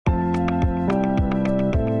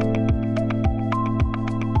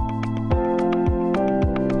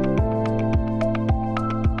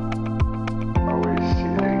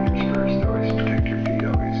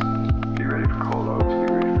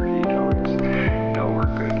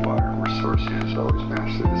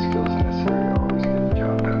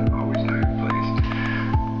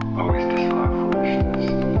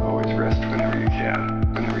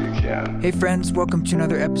Hey friends, welcome to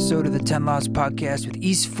another episode of the 10 Laws Podcast with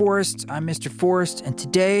East Forest. I'm Mr. Forest, and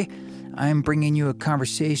today I'm bringing you a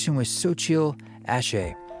conversation with Xochitl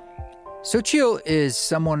Ashe. Xochitl is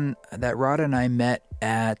someone that Rada and I met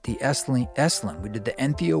at the Esalen. We did the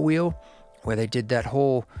Entheo Wheel, where they did that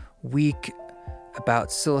whole week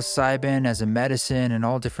about psilocybin as a medicine in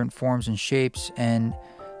all different forms and shapes. And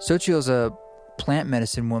Xochitl is a plant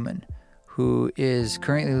medicine woman who is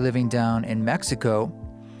currently living down in Mexico.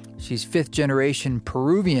 She's fifth generation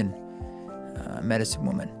Peruvian medicine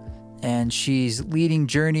woman. And she's leading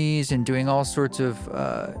journeys and doing all sorts of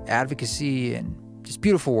advocacy and just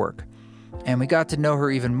beautiful work. And we got to know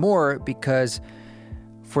her even more because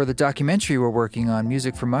for the documentary we're working on,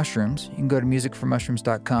 Music for Mushrooms, you can go to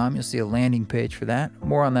musicformushrooms.com. You'll see a landing page for that.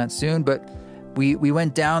 More on that soon. But we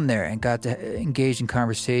went down there and got to engage in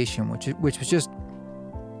conversation, which was just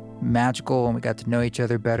magical, and we got to know each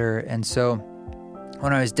other better. And so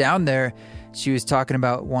when I was down there, she was talking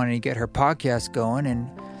about wanting to get her podcast going. And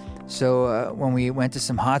so when we went to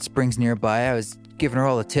some hot springs nearby, I was giving her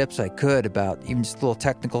all the tips I could about even just little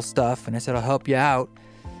technical stuff. And I said, I'll help you out.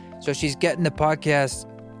 So she's getting the podcast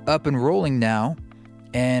up and rolling now.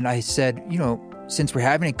 And I said, since we're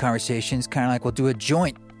having a conversation, it's kind of like we'll do a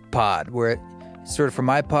joint pod where it's sort of for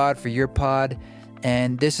my pod, for your pod.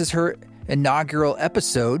 And this is her inaugural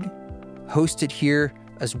episode, hosted here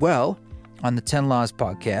as well on the 10 Laws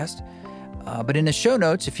Podcast. But in the show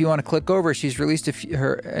notes, if you want to click over, she's released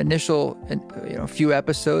her initial few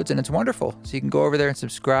episodes, and it's wonderful. So you can go over there and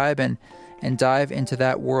subscribe and dive into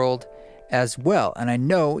that world as well. And I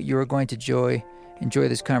know you are going to enjoy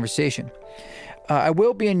this conversation. I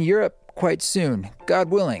will be in Europe quite soon, God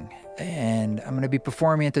willing. And I'm going to be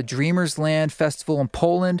performing at the Dreamers Land Festival in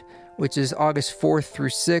Poland, which is August 4th through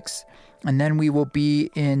 6th. And then we will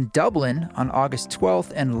be in Dublin on August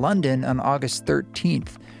 12th and London on August 13th.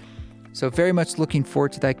 So very much looking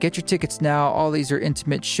forward to that. Get your tickets now. All these are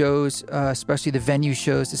intimate shows, especially the venue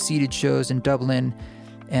shows, the seated shows in Dublin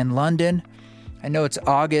and London. I know it's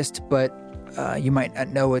August, but you might not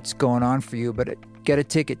know what's going on for you. But get a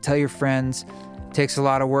ticket. Tell your friends. It takes a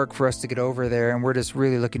lot of work for us to get over there, and we're just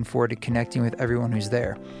really looking forward to connecting with everyone who's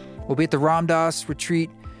there. We'll be at the Ram Dass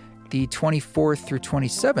Retreat the 24th through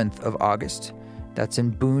 27th of August. That's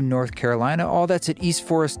in Boone, North Carolina. All that's at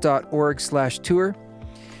eastforest.org/tour.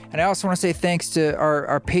 And I also want to say thanks to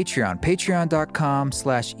our Patreon,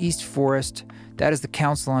 patreon.com/eastforest. That is the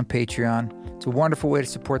council on Patreon. It's a wonderful way to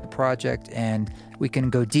support the project, and we can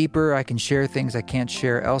go deeper. I can share things I can't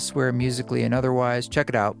share elsewhere, musically and otherwise. Check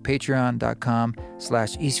it out,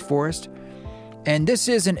 patreon.com/eastforest. And this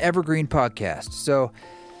is an evergreen podcast, so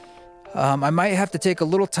I might have to take a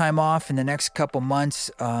little time off in the next couple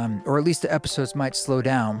months, or at least the episodes might slow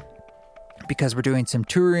down because we're doing some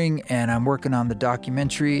touring and I'm working on the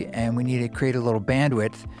documentary and we need to create a little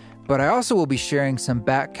bandwidth. But I also will be sharing some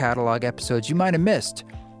back catalog episodes you might have missed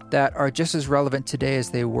that are just as relevant today as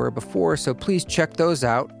they were before. So please check those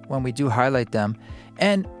out when we do highlight them.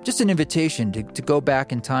 And just an invitation to go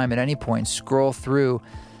back in time at any point, scroll through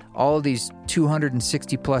all of these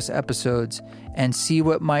 260 plus episodes and see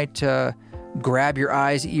what might grab your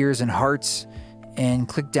eyes, ears, and hearts, and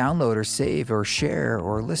click download or save or share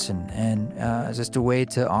or listen. And it's just a way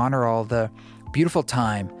to honor all the beautiful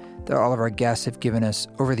time that all of our guests have given us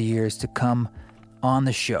over the years to come on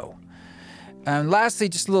the show. And lastly,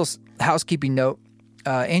 just a little housekeeping note.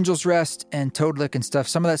 Angel's Rest and Toad Lick and stuff,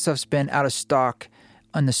 some of that stuff's been out of stock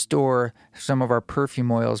on the store, some of our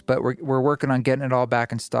perfume oils, but we're working on getting it all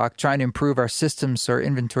back in stock, trying to improve our systems so our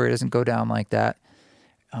inventory doesn't go down like that.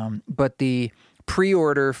 But the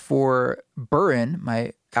pre-order for Burren,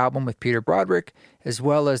 my album with Peter Broderick, as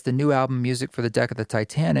well as the new album Music for the Deck of the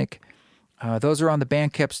Titanic, those are on the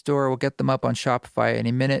Bandcamp store. We'll get them up on Shopify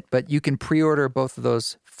any minute, but you can pre-order both of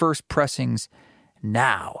those first pressings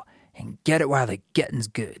now and get it while the getting's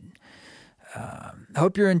good. I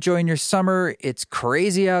hope you're enjoying your summer. It's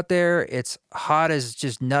crazy out there. It's hot as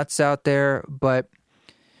just nuts out there, but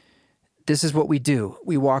this is what we do.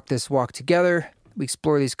 We walk this walk together. We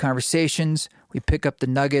explore these conversations. We pick up the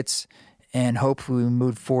nuggets, and hopefully we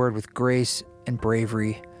move forward with grace and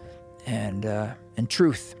bravery and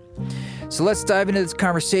truth. So let's dive into this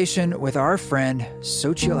conversation with our friend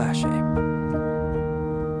Xochitl Ashe.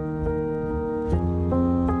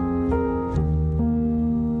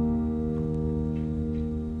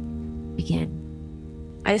 Begin.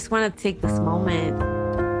 I just want to take this moment,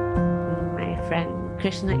 my friend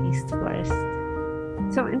Krishna East Forest.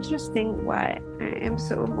 So interesting why I am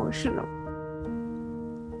so emotional.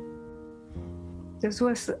 This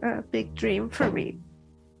was a big dream for me.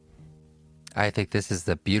 I think this is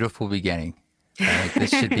the beautiful beginning. I think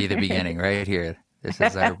this should be the beginning right here. This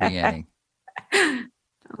is our beginning.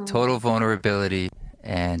 Total vulnerability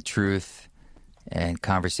and truth and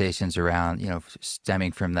conversations around,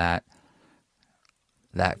 stemming from that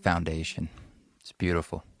foundation. It's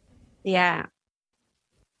beautiful. Yeah.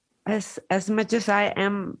 As much as I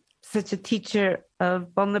am such a teacher of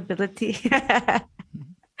vulnerability,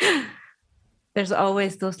 there's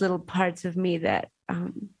always those little parts of me that,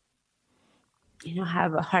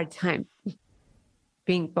 have a hard time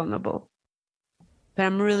being vulnerable. But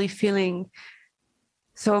I'm really feeling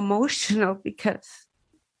so emotional because,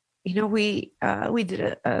 we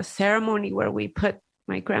did a ceremony where we put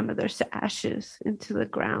my grandmother's ashes into the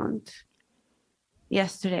ground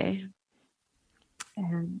yesterday.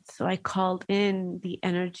 And so I called in the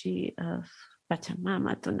energy of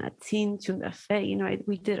Pachamama, Tonatzin, Chundafe.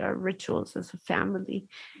 We did our rituals as a family.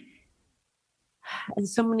 And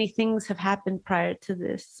so many things have happened prior to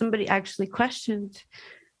this. Somebody actually questioned,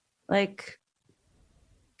 like,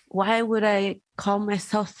 why would I call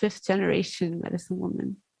myself fifth generation medicine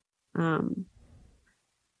woman?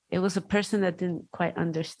 It was a person that didn't quite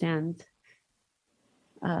understand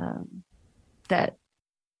that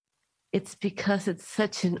it's because it's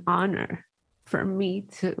such an honor for me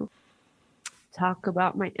to talk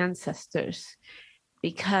about my ancestors,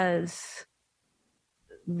 because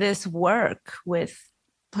this work with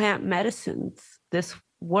plant medicines, this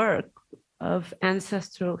work of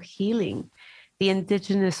ancestral healing, the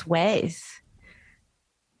indigenous ways,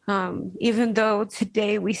 even though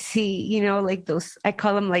today we see, like those, I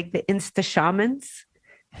call them like the Insta shamans,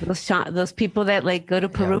 those people that like go to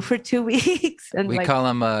Peru for 2 weeks. And we call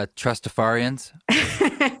them Trustafarians.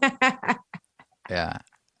 Yeah,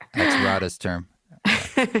 that's Radha's term.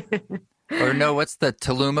 Or no, what's the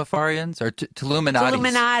Tulumafarians or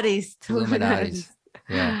Tuluminatis? Tuluminatis.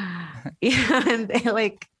 Yeah. Yeah, and they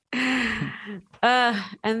like,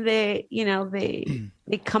 and they,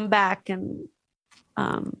 they come back, and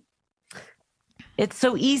it's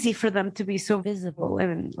so easy for them to be so visible,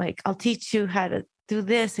 and like, I'll teach you how to do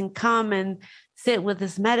this and come and sit with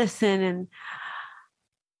this medicine, and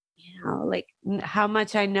like how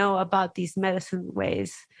much I know about these medicine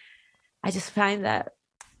ways. I just find that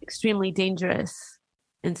extremely dangerous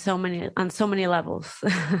on so many levels.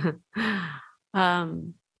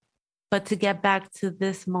 But to get back to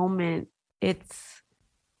this moment, it's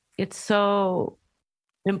so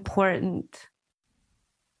important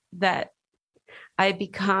that I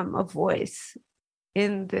become a voice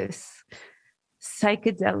in this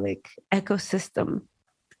psychedelic ecosystem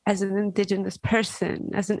as an indigenous person,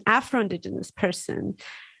 as an Afro-Indigenous person,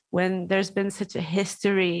 when there's been such a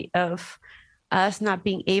history of us not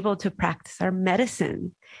being able to practice our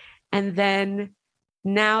medicine. And then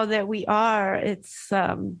now that we are, it's,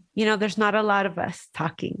 there's not a lot of us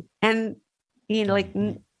talking. And, like,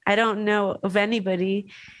 I don't know of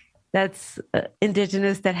anybody that's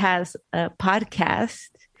indigenous that has a podcast.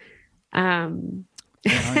 That's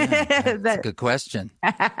a good question.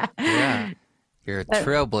 Yeah. You're a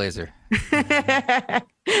trailblazer.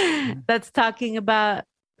 That's talking about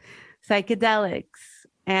psychedelics.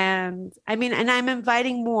 And I'm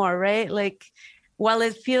inviting more, right? Like, while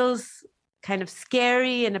it feels kind of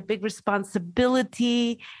scary and a big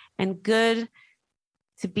responsibility and good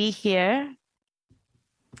to be here,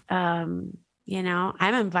 I'm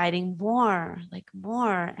inviting more.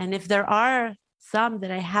 And if there are some that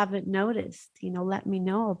I haven't noticed, let me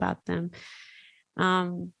know about them.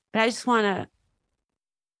 But I just want to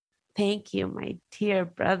thank you, my dear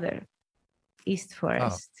brother, East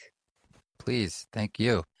Forest. Oh, please, thank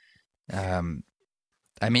you.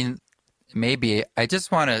 Maybe I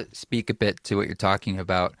just want to speak a bit to what you're talking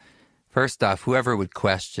about. First off, whoever would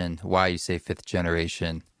question why you say fifth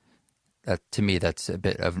generation, to me, that's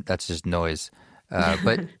just noise.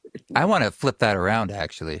 But I want to flip that around,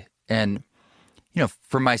 actually. And,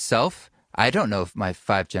 for myself, I don't know if my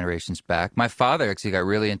 5 generations back. My father actually got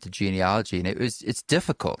really into genealogy, and it's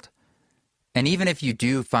difficult. And even if you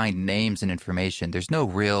do find names and information, there's no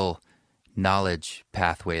real knowledge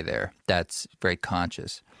pathway there that's very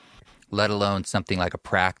conscious, let alone something like a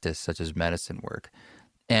practice such as medicine work.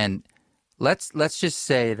 And let's just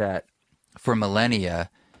say that for millennia,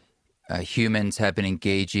 humans have been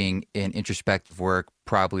engaging in introspective work,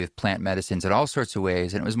 probably with plant medicines in all sorts of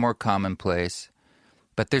ways, and it was more commonplace.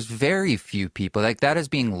 But there's very few people like that is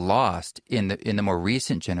being lost in the more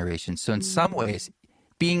recent generations. So in some ways,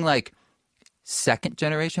 being like second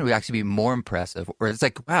generation would actually be more impressive. Or it's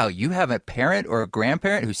like, wow, you have a parent or a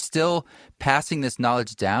grandparent who's still passing this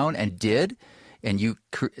knowledge down and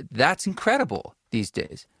that's incredible these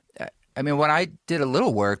days. When I did a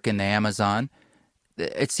little work in the Amazon,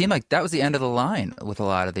 it seemed like that was the end of the line with a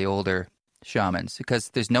lot of the older shamans because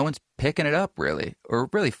there's no one's picking it up really or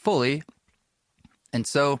really fully. And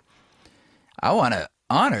so I want to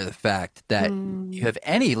honor the fact that you have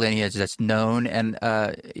any lineage that's known and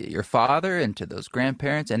your father and to those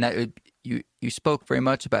grandparents and that you spoke very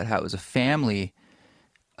much about how it was a family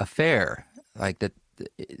affair, like that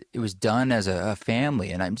it was done as a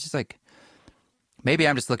family. And I'm just like, maybe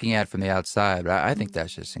I'm just looking at it from the outside, but I think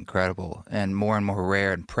that's just incredible and more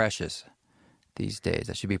rare and precious these days.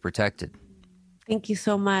 That should be protected. Thank you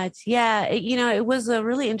so much. Yeah, it was a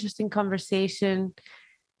really interesting conversation.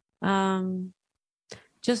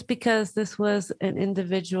 Just because this was an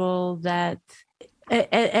individual that,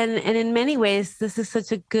 and in many ways, this is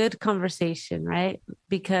such a good conversation, right?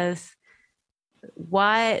 Because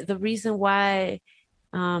the reason why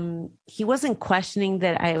he wasn't questioning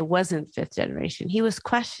that I wasn't fifth generation. He was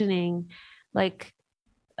questioning like,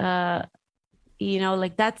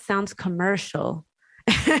 like that sounds commercial.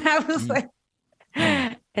 And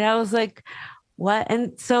I was like, what?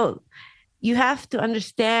 And so you have to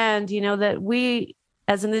understand, that we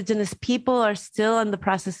as indigenous people are still in the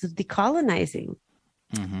process of decolonizing.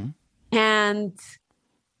 Mm-hmm. And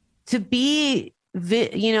to be,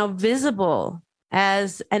 visible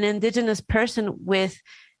as an indigenous person with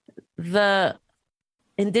the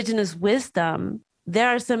indigenous wisdom, there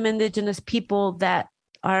are some indigenous people that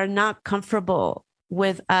are not comfortable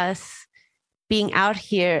with us being out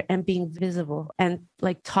here and being visible and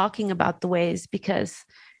like talking about the ways because,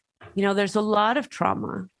 there's a lot of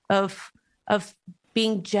trauma of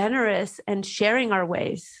being generous and sharing our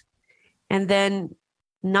ways and then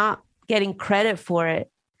not getting credit for it.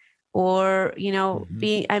 Or,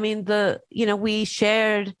 we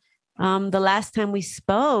shared the last time we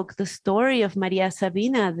spoke, the story of Maria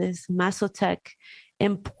Sabina, this Mazotec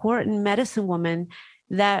important medicine woman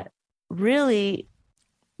that really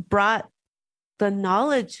brought the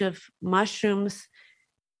knowledge of mushrooms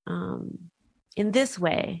in this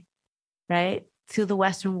way, right, to the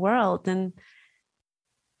Western world. And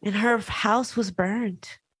her house was burned,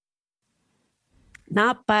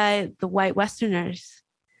 not by the white Westerners,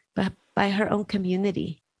 but by her own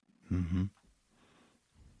community. Mm-hmm.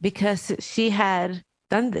 Because she had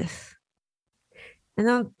done this. And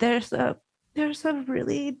then there's a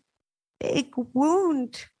really big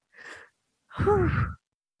wound. Whew.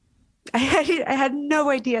 I had no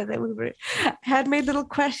idea that I had my little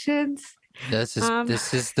questions. This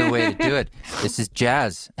is the way to do it. This is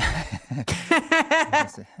jazz.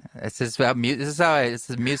 This is about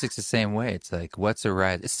music. Music's the same way. It's like what's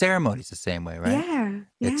arising. Ceremony's the same way, right? Yeah.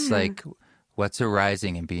 It's like what's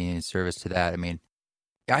arising and being in service to that. I mean,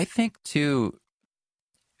 I think too,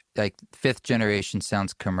 like fifth generation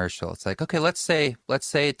sounds commercial. It's like, okay, let's say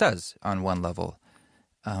it does on one level.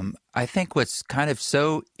 I think what's kind of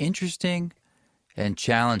so interesting and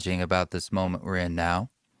challenging about this moment we're in now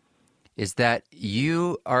is that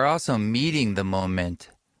you are also meeting the moment.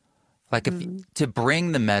 Like to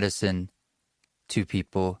bring the medicine to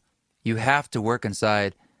people, you have to work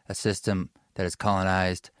inside a system that is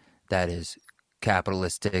colonized, that is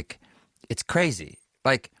capitalistic. It's crazy.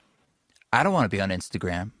 Like, I don't want to be on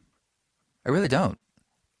Instagram. I really don't.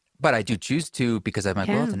 But I do choose to because I'm like,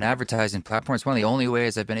 well, it's an advertising platform. It's one of the only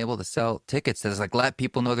ways I've been able to sell tickets is like let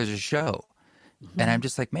people know there's a show. Mm-hmm. And I'm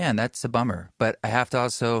just like, man, that's a bummer. But I have to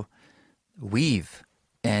also weave.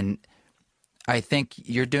 And I think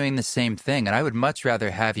you're doing the same thing. And I would much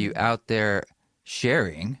rather have you out there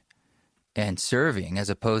sharing and serving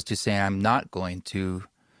as opposed to saying I'm not going to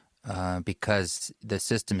because the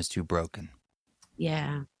system is too broken.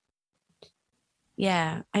 Yeah.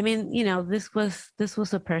 Yeah. I mean, this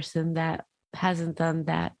was a person that hasn't done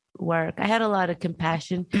that work. I had a lot of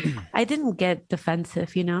compassion. I didn't get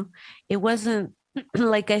defensive, It wasn't,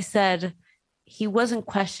 like I said, he wasn't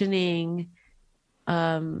questioning,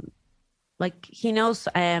 like he knows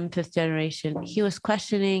I am fifth generation. He was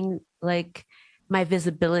questioning like my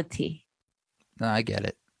visibility. No, I get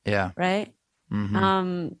it. Yeah. Right.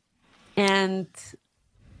 Mm-hmm. And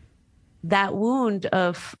that wound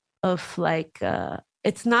of like,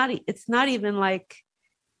 it's not even like,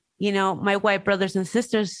 my white brothers and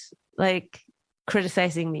sisters like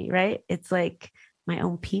criticizing me. Right. It's like my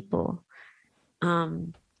own people.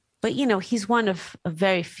 But, he's one of a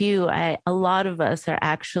very few. A lot of us are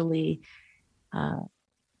actually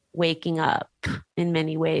waking up in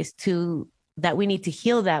many ways to that we need to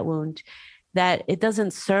heal that wound, that it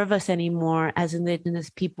doesn't serve us anymore as indigenous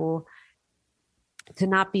people to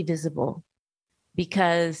not be visible,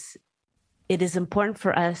 because it is important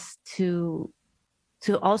for us to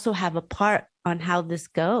also have a part on how this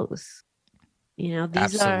goes. These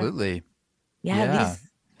Absolutely. Yeah, Yeah.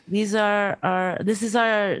 these are our this is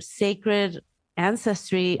our sacred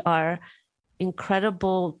ancestry, our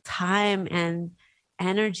incredible time and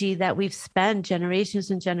energy that we've spent generations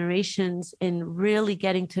and generations in really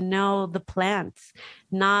getting to know the plants,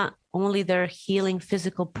 not only their healing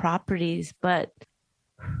physical properties, but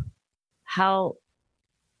how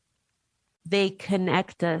they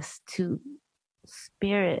connect us to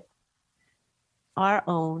spirit, our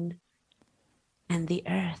own, and the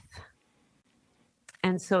earth.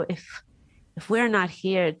 And so if we're not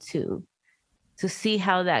here to see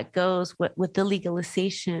how that goes with the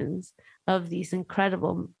legalizations of these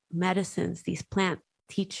incredible medicines, these plant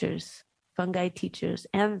teachers, fungi teachers,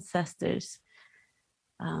 ancestors,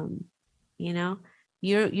 you know,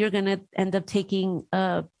 you're gonna end up taking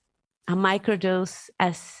a microdose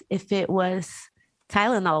as if it was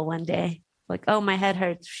Tylenol one day, like, oh, my head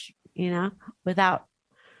hurts, without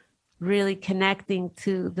really connecting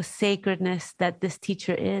to the sacredness that this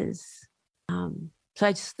teacher is. So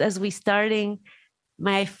I just, as we starting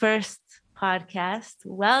my first podcast,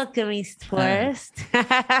 welcome East Forest.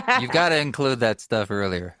 You've got to include that stuff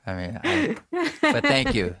earlier. I mean, but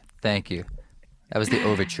thank you. Thank you. That was the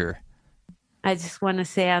overture. I just want to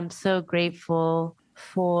say I'm so grateful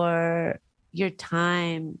for your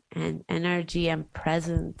time and energy and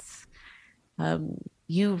presence.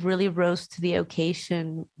 You really rose to the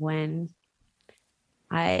occasion when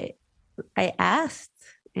I asked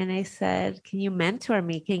and I said, can you mentor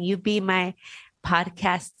me? Can you be my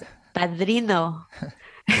podcast padrino?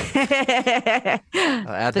 I'll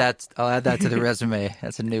add that to the resume.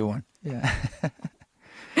 That's a new one. Yeah.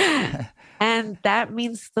 And that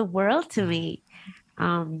means the world to me.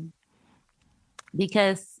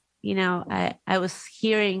 Because, I was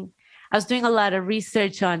doing a lot of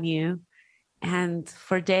research on you, and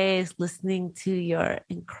for days listening to your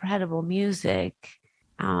incredible music,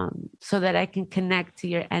 so that I can connect to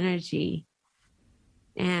your energy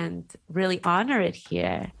and really honor it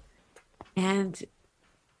here. And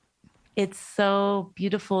it's so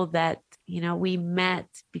beautiful that, we met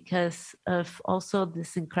because of also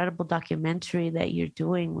this incredible documentary that you're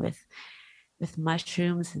doing with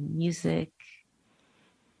mushrooms and music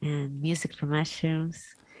for mushrooms.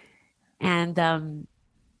 And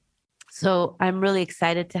so I'm really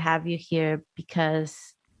excited to have you here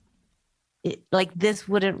because this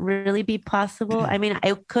wouldn't really be possible. I mean,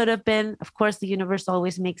 it could have been, of course, the universe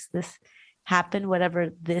always makes this happen, whatever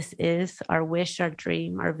this is, our wish, our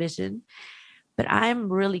dream, our vision. But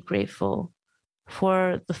I'm really grateful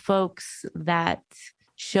for the folks that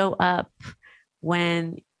show up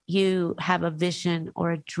when you have a vision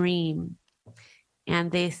or a dream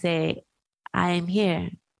and they say, I am here,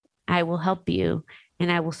 I will help you,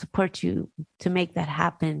 and I will support you to make that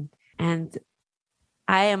happen. And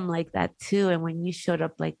I am like that too. And when you showed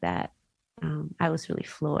up like that, I was really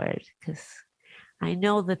floored because I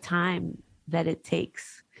know the time that it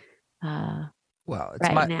takes. Well,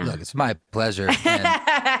 it's my pleasure.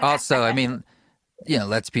 And also, I mean,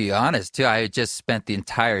 let's be honest too. I just spent the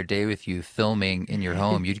entire day with you filming in your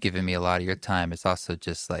home. You'd given me a lot of your time. It's also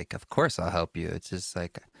just like, of course I'll help you. It's just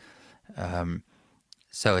like,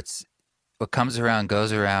 so it's what comes around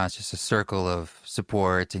goes around. It's just a circle of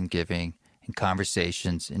support and giving and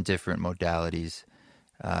conversations in different modalities.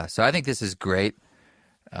 So I think this is great.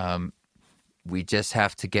 We just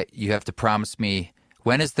have to you have to promise me,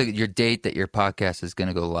 when is your date that your podcast is going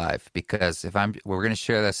to go live? Because we're going to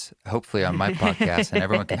share this hopefully on my podcast and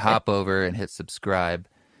everyone can hop over and hit subscribe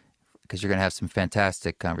because you're going to have some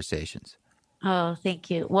fantastic conversations. Oh, thank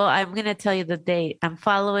you. Well, I'm going to tell you the date. I'm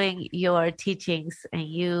following your teachings, and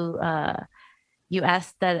you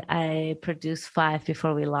asked that I produce 5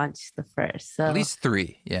 before we launch the first. So at least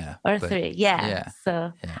 3, yeah. Or 3, yeah.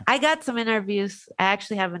 So yeah. I got some interviews. I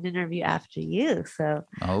actually have an interview after you. So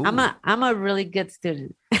I'm a really good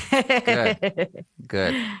student.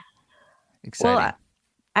 Good. Exciting. Well,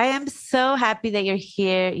 I am so happy that you're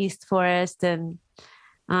here, East Forest, and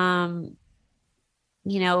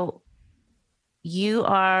you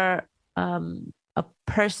are a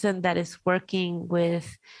person that is working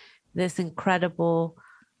with this incredible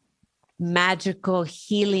magical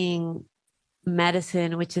healing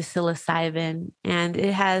medicine, which is psilocybin. And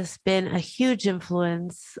it has been a huge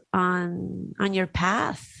influence on your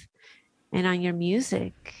path and on your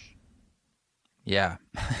music. Yeah.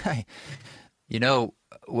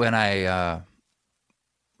 When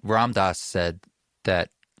Ram Dass said that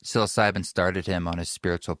psilocybin started him on his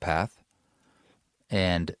spiritual path,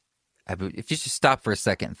 and if you just stop for a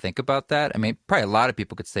second and think about that, I mean, probably a lot of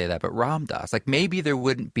people could say that, but Ram Dass, maybe there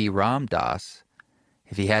wouldn't be Ram Dass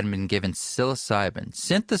if he hadn't been given synthesized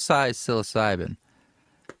psilocybin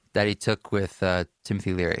that he took with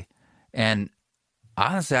Timothy Leary. And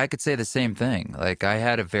honestly, I could say the same thing. Like, I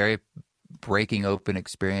had a very breaking open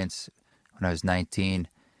experience when I was 19.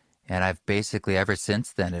 And I've basically, ever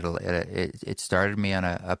since then, it started me on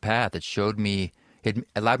a path. It showed me, it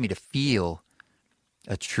allowed me to feel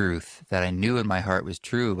a truth that I knew in my heart was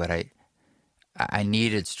true, but I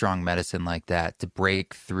needed strong medicine like that to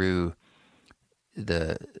break through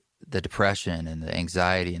the the depression and the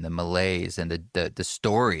anxiety and the malaise and the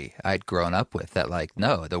story I'd grown up with, that like,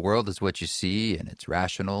 no, the world is what you see and it's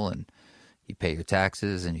rational and you pay your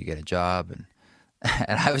taxes and you get a job, and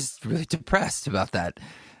and I was really depressed about that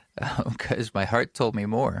because my heart told me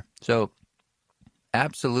more. So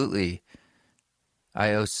absolutely,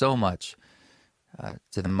 I owe so much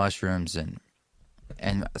to the mushrooms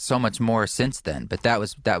and so much more since then. But that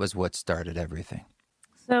was what started everything.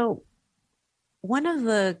 So one of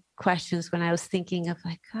the questions when I was thinking of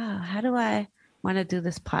like, oh, how do I want to do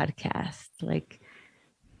this podcast? Like,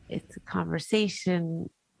 it's a conversation.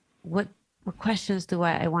 What questions do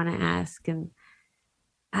I want to ask? And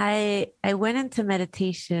I went into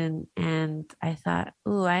meditation and I thought,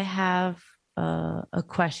 oh, I have a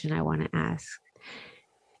question I want to ask.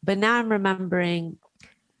 But now I'm remembering,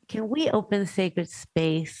 can we open sacred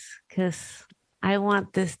space? Because I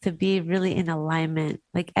want this to be really in alignment.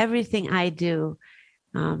 Like everything I do,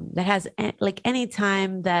 that has like any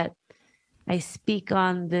time that I speak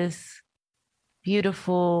on this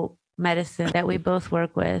beautiful medicine that we both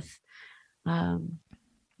work with,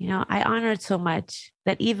 you know, I honor it so much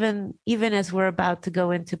that even as we're about to go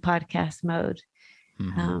into podcast mode,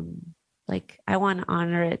 like I want to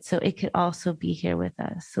honor it so it could also be here with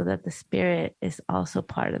us, so that the spirit is also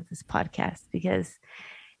part of this podcast. Because,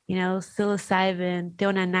 you know, psilocybin,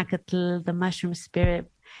 Teonanacatl, the mushroom spirit,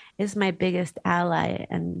 is my biggest ally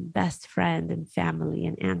and best friend and family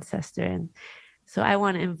and ancestor. And so I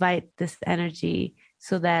want to invite this energy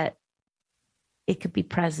so that it could be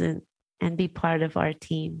present and be part of our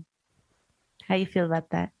team. How you feel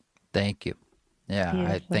about that? Thank you. Yeah,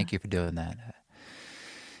 Beautiful. I thank you for doing that.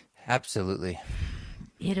 Absolutely.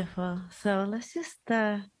 Beautiful. So let's just,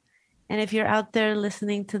 and if you're out there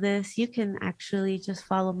listening to this, you can actually just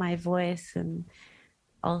follow my voice and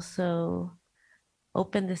also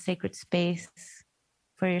open the sacred space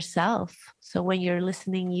for yourself. So when you're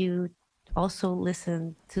listening, you also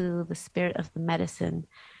listen to the spirit of the medicine,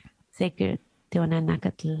 sacred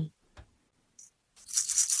Teonanacatl.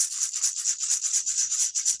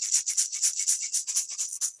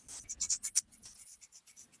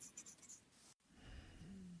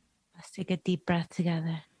 Let's take a deep breath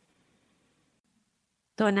together.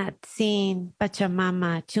 Tonatsin,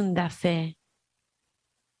 Pachamama, Chundafe,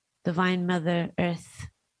 Divine Mother Earth,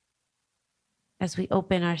 as we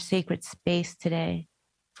open our sacred space today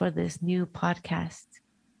for this new podcast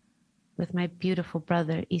with my beautiful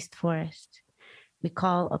brother, East Forest, we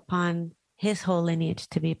call upon his whole lineage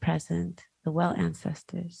to be present, the well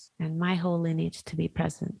ancestors, and my whole lineage to be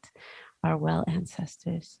present, our well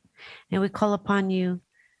ancestors. And we call upon you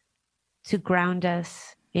to ground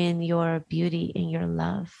us in your beauty, in your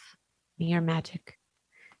love, in your magic.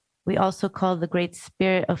 We also call the great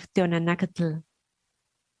spirit of Teonanacatl,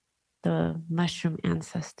 the mushroom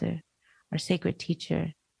ancestor, our sacred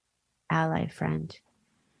teacher, ally, friend.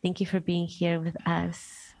 Thank you for being here with us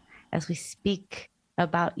as we speak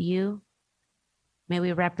about you. May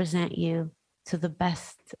we represent you to the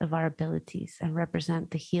best of our abilities and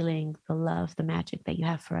represent the healing, the love, the magic that you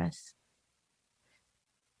have for us.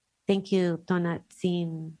 Thank you,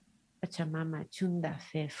 Tonatsin Pachamama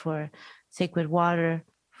Chundafe, for sacred water,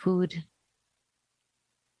 food,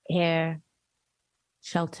 air,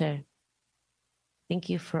 shelter. Thank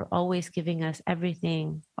you for always giving us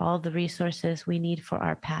everything, all the resources we need for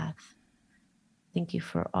our path. Thank you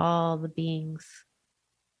for all the beings,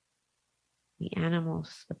 the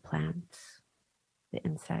animals, the plants, the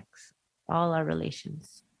insects, all our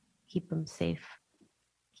relations. Keep them safe,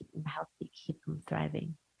 keep them healthy, keep them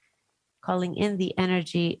thriving. Calling in the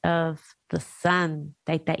energy of the sun,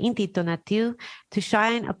 Taita Inti Tonatiu, to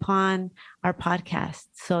shine upon our podcast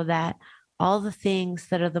so that all the things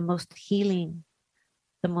that are the most healing,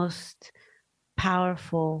 the most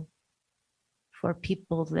powerful for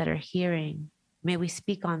people that are hearing, may we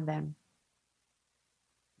speak on them.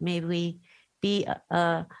 May we be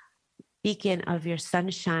a beacon of your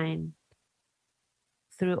sunshine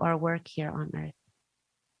through our work here on earth.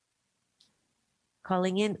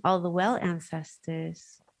 Calling in all the well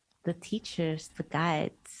ancestors, the teachers, the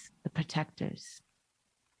guides, the protectors.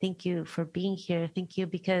 Thank you for being here. Thank you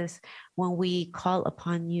because when we call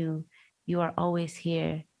upon you, you are always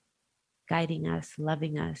here, guiding us,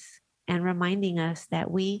 loving us, and reminding us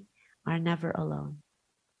that we are never alone.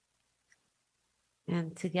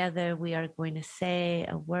 And together we are going to say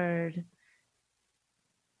a word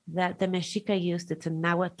that the Mexica used. It's a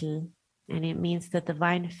Nahuatl, and it means the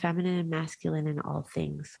divine feminine and masculine in all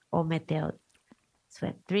things. Ometeo. So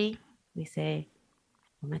at 3, we say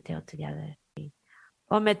Ometeo together.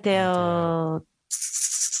 Ometeo.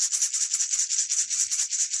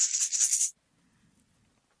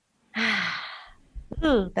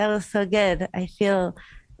 Ooh, that was so good. I feel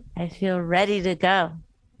ready to go.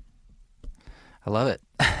 I love it.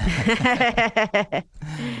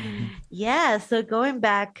 Yeah. So going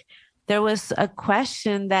back, there was a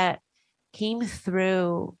question that came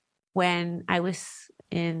through when I was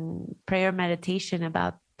in prayer meditation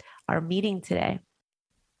about our meeting today.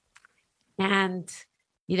 And,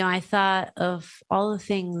 I thought of all the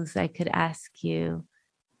things I could ask you.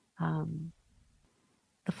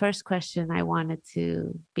 The first question I wanted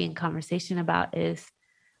to be in conversation about is,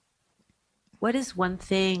 what is one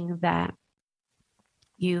thing that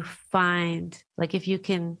you find, like, if you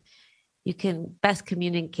can best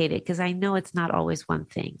communicate it, because I know it's not always one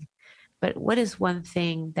thing, but what is one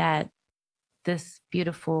thing that this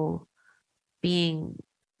beautiful being,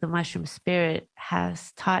 the mushroom spirit,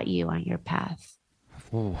 has taught you on your path?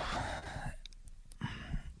 Ooh.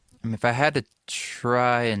 If I had to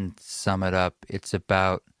try and sum it up, it's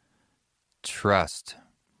about trust,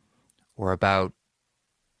 or about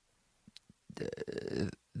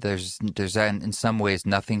there's in some ways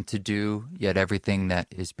nothing to do, yet everything that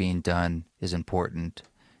is being done is important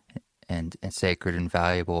and sacred and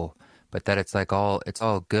valuable, but that it's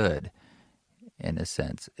all good in a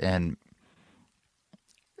sense. And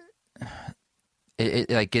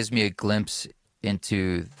it like gives me a glimpse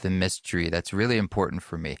into the mystery that's really important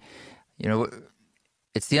for me.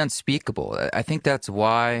 It's the unspeakable. I think that's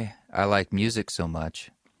why I like music so much.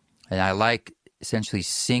 And I like essentially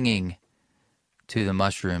singing to the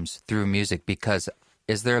mushrooms through music, because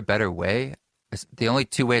is there a better way? The only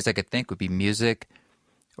 2 ways I could think would be music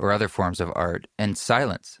or other forms of art, and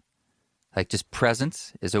silence. Like just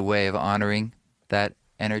presence is a way of honoring that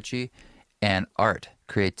energy, and art,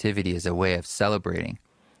 creativity, is a way of celebrating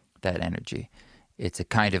that energy. It's a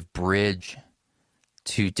kind of bridge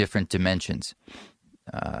to different dimensions.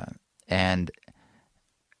 And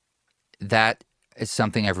that is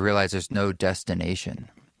something I've realized there's no destination.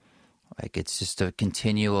 Like it's just a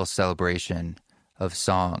continual celebration of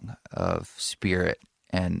song, of spirit.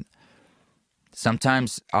 And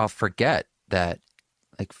sometimes I'll forget that,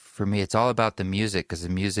 like for me, it's all about the music, because the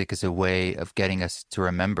music is a way of getting us to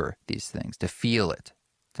remember these things, to feel it,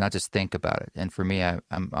 to not just think about it. And for me,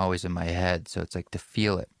 I'm always in my head, so it's like to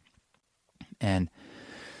feel it. And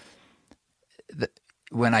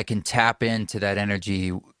when I can tap into that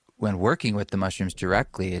energy when working with the mushrooms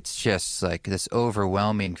directly, it's just like this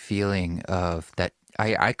overwhelming feeling of that.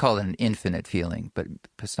 I call it an infinite feeling, but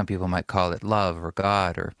some people might call it love or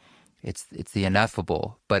God, or it's the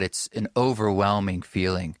ineffable, but it's an overwhelming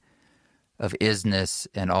feeling of isness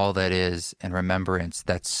and all that is, and remembrance.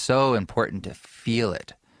 That's so important to feel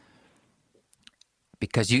it,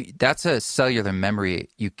 because that's a cellular memory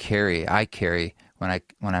I carry when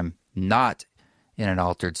I'm not in an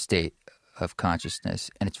altered state of consciousness,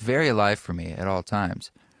 and it's very alive for me at all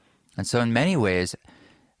times. And so in many ways,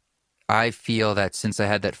 I feel that since I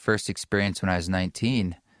had that first experience when I was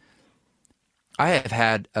 19, I have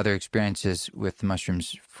had other experiences with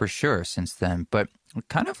mushrooms for sure since then, but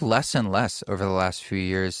kind of less and less over the last few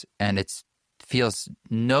years, and it feels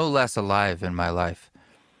no less alive in my life.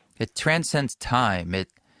 It transcends time.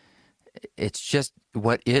 It's just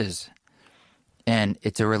what is. And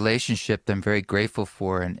it's a relationship that I'm very grateful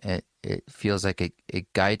for, and it feels like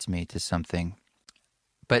it guides me to something.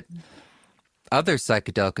 But other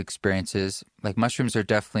psychedelic experiences, like mushrooms, are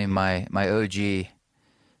definitely my OG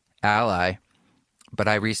ally. But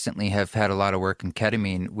I recently have had a lot of work in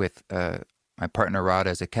ketamine with my partner Rada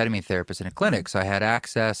as a ketamine therapist in a clinic. So I had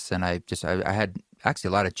access, and I had actually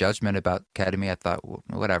a lot of judgment about ketamine. I thought, well,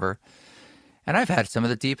 whatever. And I've had some of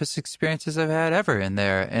the deepest experiences I've had ever in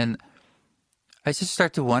there. And I just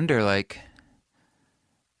start to wonder, like,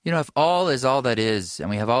 if all is all that is, and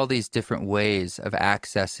we have all these different ways of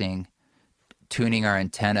accessing, tuning our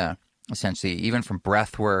antenna, essentially, even from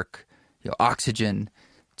breath work, oxygen,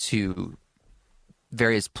 to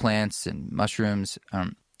various plants and mushrooms,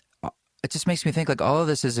 it just makes me think, like, all of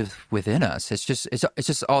this is within us. It's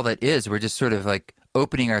just all that is. We're just sort of like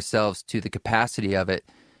opening ourselves to the capacity of it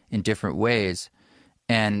in different ways.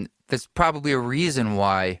 And there's probably a reason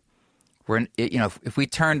why if we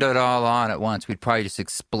turned it all on at once, we'd probably just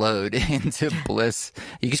explode into bliss.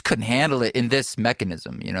 You just couldn't handle it in this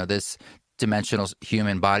mechanism, this dimensional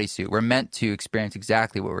human bodysuit. We're meant to experience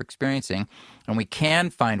exactly what we're experiencing, and we can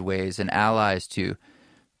find ways and allies to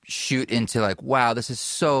shoot into like, wow, this is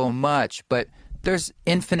so much, but there's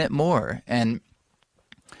infinite more. And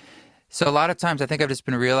so a lot of times I think I've just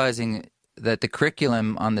been realizing that the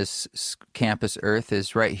curriculum on this campus Earth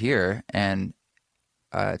is right here, and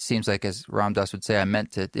it seems like, as Ram Dass would say, I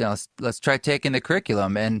meant to, let's try taking the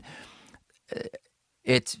curriculum, and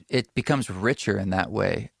it becomes richer in that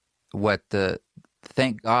way.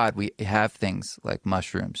 Thank God we have things like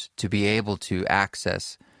mushrooms to be able to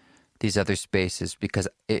access these other spaces, because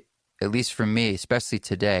at least for me, especially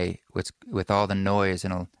today, with all the noise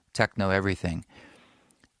and techno everything,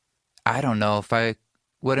 I don't know if I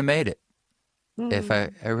would have made it. If I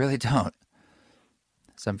really don't.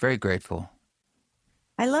 So I'm very grateful.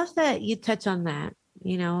 I love that you touch on that,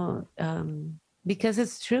 because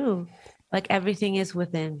it's true. Like everything is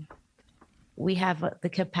within. We have the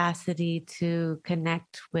capacity to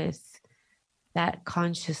connect with that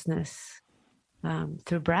consciousness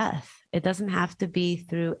through breath. It doesn't have to be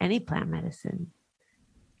through any plant medicine.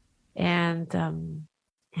 And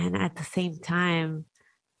at the same time,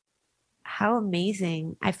 how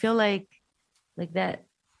amazing. I feel like that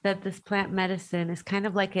this plant medicine is kind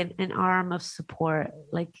of like an arm of support,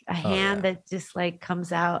 like a hand that just like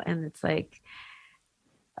comes out, and it's like,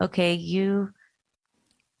 okay, you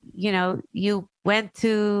went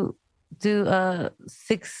to do a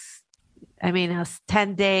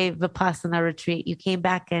 10-day Vipassana retreat. You came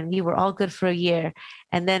back and you were all good for a year,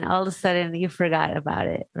 and then all of a sudden you forgot about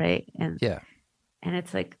it, right? And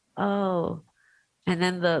it's like, oh. And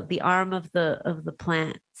then the arm of the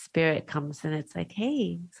plant spirit comes, and it's like,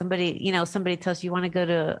 hey, somebody tells you, you want to go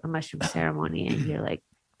to a mushroom ceremony, and you're like,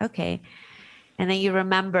 okay. And then you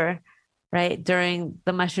remember, right, during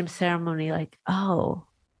the mushroom ceremony, like, oh,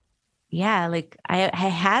 yeah, like I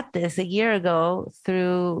had this a year ago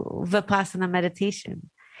through Vipassana meditation.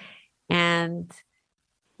 And,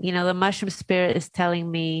 the mushroom spirit is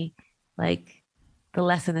telling me, like, the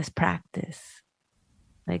lesson is practice.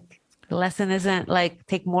 Like, the lesson isn't like,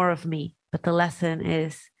 take more of me, but the lesson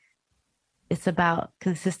is, it's about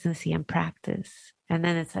consistency and practice. And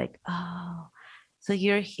then it's like, oh, so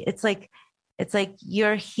it's like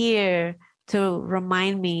you're here to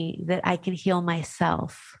remind me that I can heal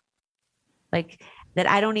myself. Like, that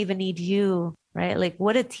I don't even need you, right? Like,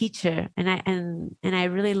 what a teacher. And I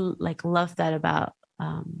really like love that about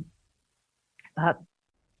the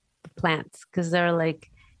plants, because they're like,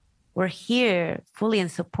 we're here fully in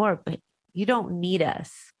support, but you don't need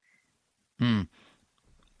us.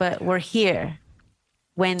 But we're here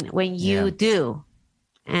when you do.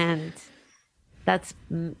 And that's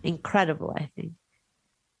incredible, I think.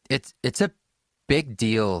 It's a big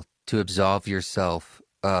deal to absolve yourself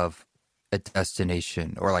of a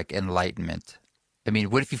destination or like enlightenment. I mean,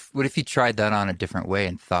 what if you tried that on a different way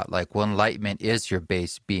and thought like, well, enlightenment is your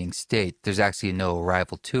base being state. There's actually no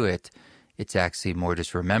arrival to it. It's actually more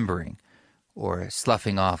just remembering or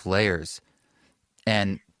sloughing off layers.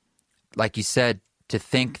 And like you said, to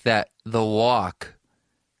think that the walk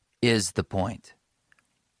is the point.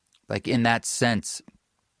 Like, in that sense,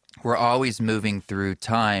 we're always moving through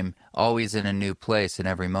time, always in a new place in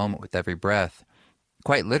every moment with every breath.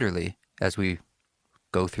 Quite literally, as we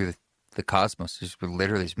go through the cosmos, we're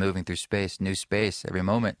literally just moving through space, new space every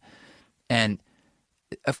moment. And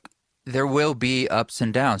there will be ups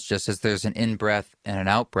and downs, just as there's an in-breath and an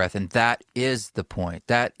out-breath. And that is the point.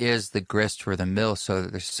 That is the grist for the mill, so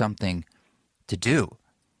that there's something to do.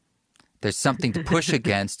 There's something to push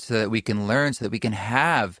against, so that we can learn, so that we can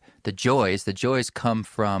have the joys. The joys come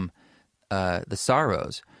from the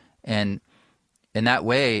sorrows. And in that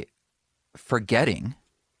way, forgetting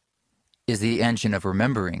is the engine of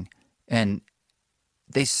remembering. And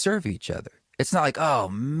they serve each other. It's not like, oh,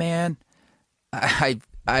 man, I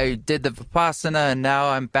did the Vipassana and now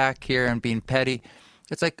I'm back here and being petty.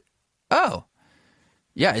 It's like, oh,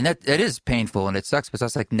 yeah, and that is painful and it sucks, but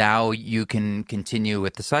it's like, now you can continue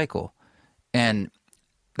with the cycle. And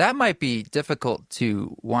that might be difficult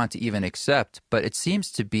to want to even accept, but it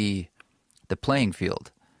seems to be the playing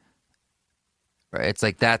field, right? It's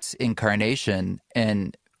like, that's incarnation.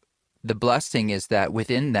 And the blessing is that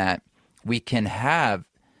within that, we can have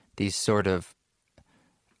these sort of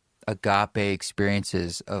agape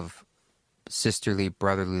experiences of sisterly,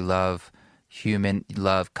 brotherly love, human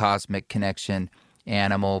love, cosmic connection,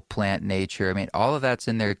 animal, plant, nature. I mean, all of that's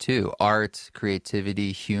in there too. Art,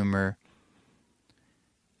 creativity, humor.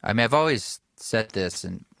 I mean, I've always said this,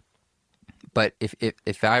 But if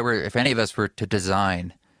any of us were to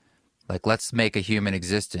design, like, let's make a human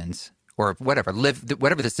existence or whatever,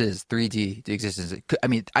 whatever this is, 3D existence.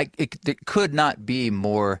 It could not be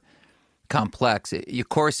more complex. Of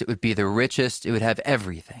course, it would be the richest. It would have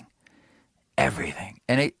everything,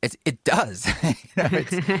 and it does.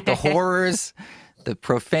 It's the horrors, the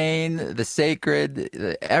profane, the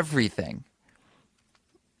sacred, everything.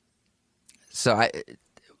 So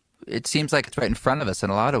it seems like it's right in front of us in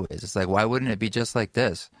a lot of ways. It's like, why wouldn't it be just like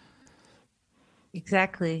this?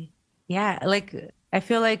 Exactly. Yeah. Like, I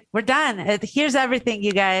feel like we're done. Here's everything,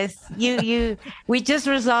 you guys. We just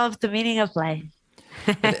resolved the meaning of life.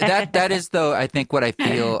 That is, though, I think what I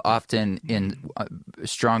feel often in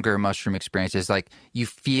stronger mushroom experiences. Like, you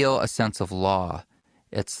feel a sense of law.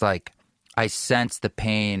 It's like I sense the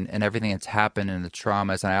pain and everything that's happened and the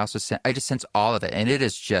traumas, and I just sense all of it, and it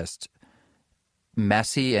is just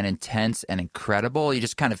messy and intense and incredible. You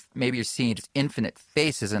just kind of, maybe you're seeing just infinite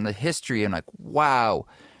faces and the history and like, wow.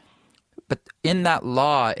 But in that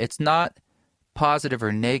law, it's not positive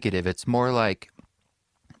or negative. It's more like,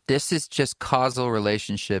 this is just causal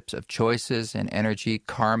relationships of choices and energy,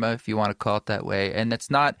 karma, if you want to call it that way. And it's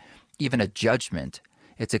not even a judgment.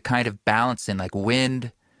 It's a kind of balancing, like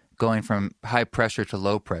wind going from high pressure to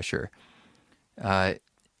low pressure.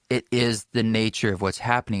 It is the nature of what's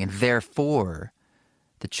happening. And therefore,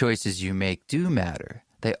 the choices you make do matter.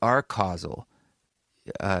 They are causal.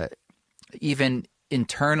 Even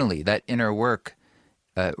internally, that inner work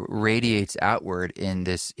radiates outward in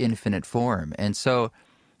this infinite form. And so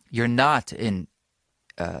you're not in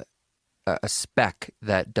a speck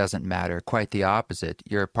that doesn't matter. Quite the opposite.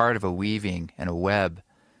 You're a part of a weaving and a web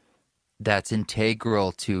that's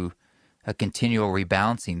integral to a continual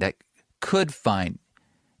rebalancing that could find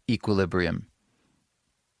equilibrium.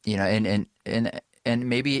 And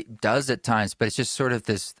maybe it does at times, but it's just sort of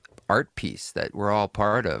this art piece that we're all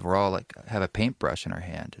part of. We're all like have a paintbrush in our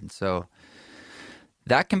hand. And so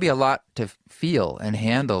that can be a lot to feel and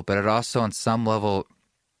handle, but it also on some level,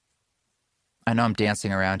 I know I'm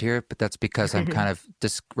dancing around here, but that's because I'm kind of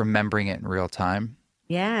just remembering it in real time.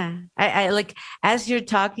 Yeah. I like, as you're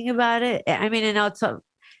talking about it, I mean, and also,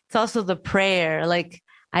 it's also the prayer. Like,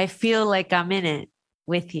 I feel like I'm in it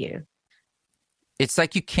with you. It's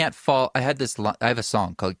like you can't fall. I have a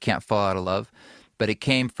song called "Can't Fall Out of Love," but it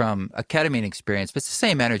came from a ketamine experience. But it's the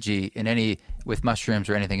same energy with mushrooms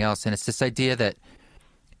or anything else, and it's this idea that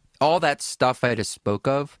all that stuff I just spoke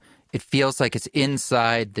of, it feels like it's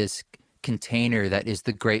inside this container that is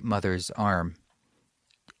the Great Mother's arm,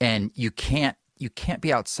 and you can't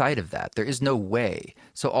be outside of that. There is no way.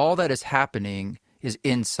 So all that is happening is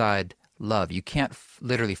inside love. You can't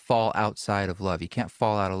literally fall outside of love. You can't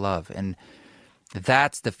fall out of love, and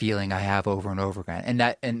that's the feeling I have over and over again.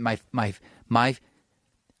 And my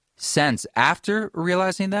sense after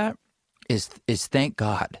realizing that is thank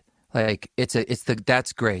God. Like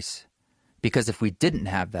that's grace. Because if we didn't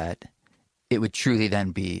have that, it would truly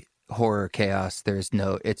then be horror, chaos.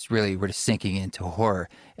 It's really, we're just sinking into horror.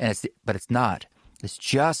 But it's not. It's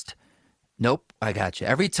just, nope, I got you.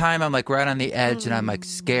 Every time I'm like right on the edge and I'm like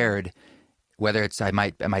scared, whether it's am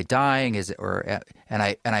I dying,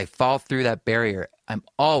 and I fall through that barrier, I'm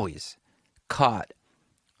always caught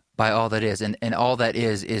by all that is, and all that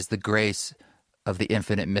is the grace of the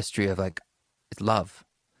infinite mystery of like, it's love.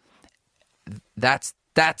 That's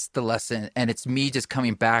the lesson, and it's me just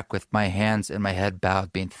coming back with my hands and my head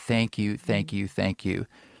bowed, being thank you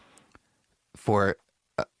for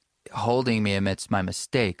holding me amidst my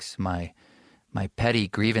mistakes, my petty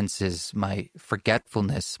grievances, my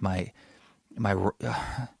forgetfulness, my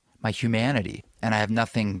humanity. And I have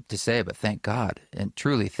nothing to say but thank God, and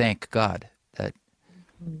truly thank God that.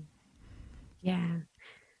 Yeah,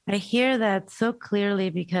 I hear that so clearly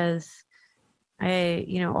because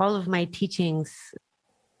all of my teachings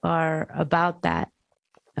are about that,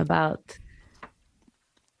 about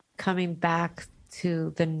coming back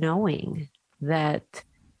to the knowing that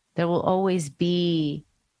there will always be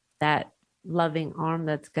that loving arm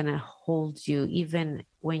that's going to hold you, even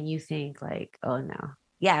when you think like, oh no.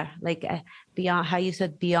 Yeah. Like beyond how you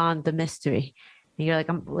said, beyond the mystery. And you're like,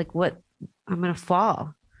 I'm like, what? I'm going to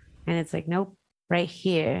fall. And it's like, nope, right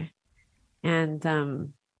here. And,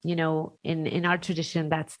 in our tradition,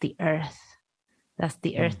 that's the earth. That's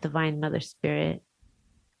the earth, divine mother spirit.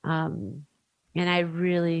 And I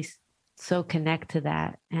really so connect to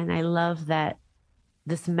that. And I love that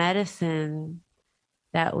this medicine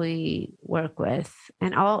that we work with,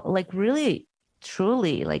 and all, like, really,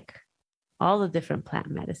 truly, like all the different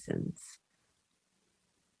plant medicines,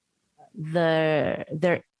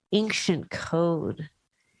 their ancient code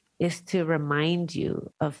is to remind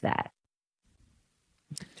you of that,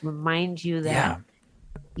 to remind you that Yeah.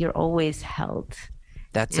 you're always held.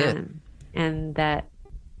 That's it. And that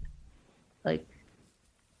like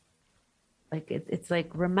it's like,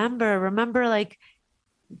 remember, like,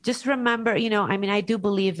 just remember, I mean, I do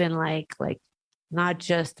believe in like not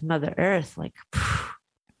just Mother Earth, like,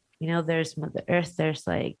 there's Mother Earth, there's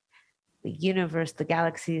like the universe, the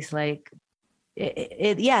galaxies, like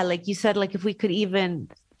yeah, like you said, like if we could even,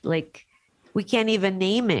 like, we can't even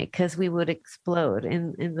name it because we would explode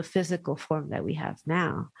in the physical form that we have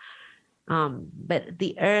now. But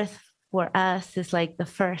the earth for us is like the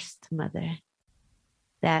first mother,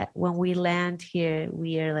 that when we land here,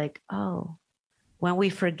 we are like, oh, when we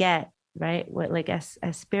forget, right? What, like, as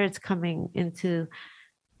spirits coming into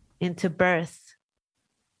birth,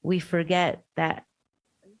 we forget that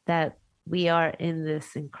we are in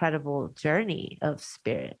this incredible journey of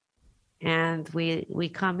spirit, and we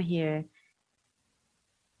come here,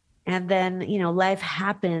 and then life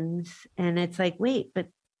happens, and it's like, wait, but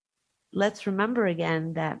let's remember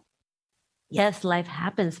again that yes, life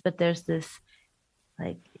happens, but there's this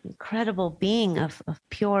like incredible being of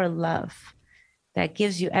pure love that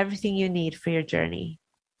gives you everything you need for your journey,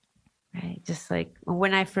 right? Just like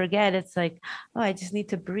when I forget, it's like, oh, I just need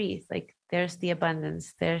to breathe. Like there's the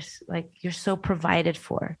abundance. There's like, you're so provided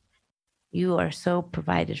for. You are so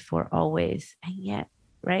provided for always. And yet,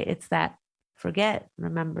 right, it's that forget,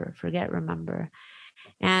 remember, forget, remember.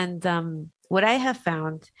 And what I have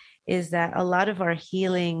found is that a lot of our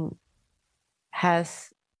healing has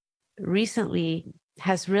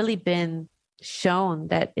really been shown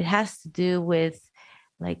that it has to do with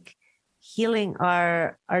like healing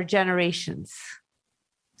our generations,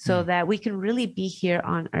 so that we can really be here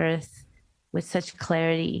on earth with such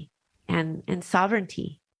clarity and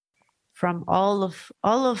sovereignty from all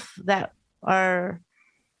of that our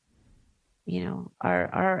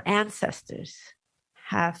our ancestors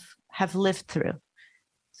have lived through,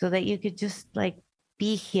 so that you could just like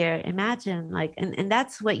be here. Imagine like, and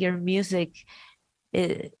that's what your music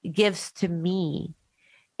gives to me,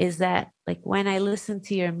 is that like when I listen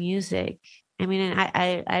to your music, I mean,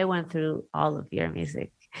 and I went through all of your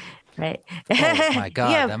music, right? Oh my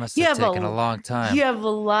God, that must have taken a long time. You have a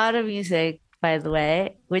lot of music, by the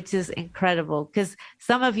way, which is incredible, because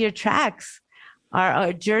some of your tracks are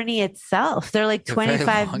a journey itself. They're like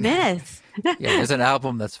 25 minutes. Yeah, there's an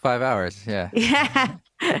album that's 5 hours. Yeah. Yeah.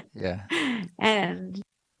 Yeah. And,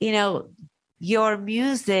 your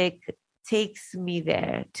music takes me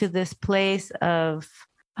there to this place of,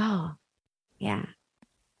 oh, yeah,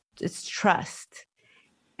 it's trust.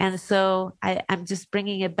 And so I'm just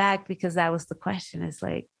bringing it back because that was the question, is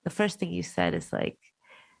like, the first thing you said is like,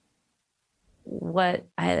 what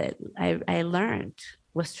I learned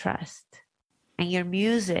was trust. And your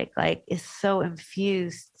music like is so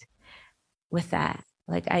infused with that.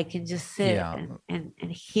 Like I can just sit and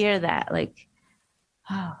hear that, like,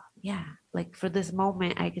 oh yeah, like for this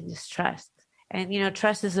moment I can just trust. And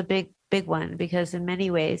trust is a big one, because in many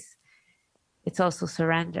ways it's also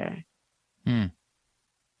surrender.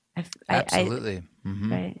 Absolutely.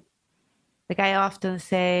 Right. Like I often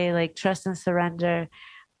say, like, trust and surrender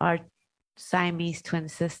are Siamese twin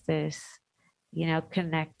sisters,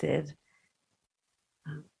 connected.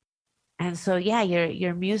 And so, yeah,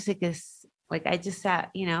 your music is like, I just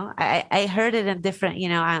sat, I heard it in different,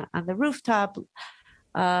 on the rooftop,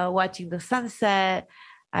 watching the sunset.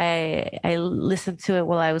 I listened to it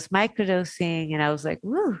while I was microdosing, and I was like,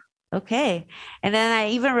 woo, okay. And then I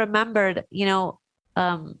even remembered,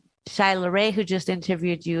 Shyla Ray, who just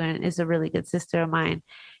interviewed you and is a really good sister of mine.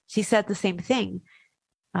 She said the same thing.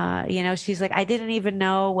 She's like, I didn't even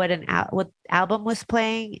know what album was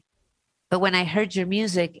playing, but when I heard your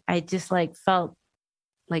music, I just like felt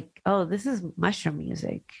like, oh, this is mushroom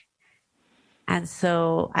music. And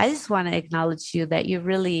so I just want to acknowledge you that you're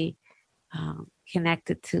really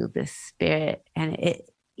connected to this spirit, and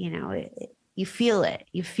you feel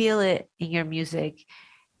it in your music,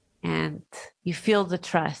 and you feel the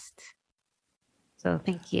trust. So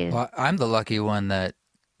thank you. Well, I'm the lucky one that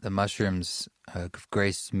the mushrooms have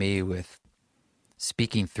graced me with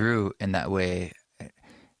speaking through in that way. I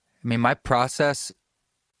mean, my process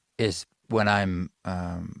is when I'm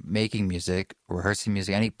making music, rehearsing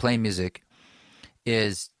music, playing music,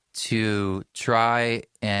 is to try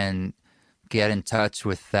and get in touch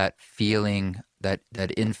with that feeling, that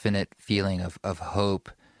infinite feeling of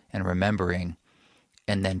hope and remembering,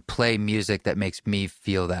 and then play music that makes me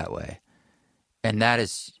feel that way. And that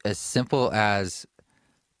is as simple as,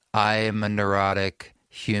 I am a neurotic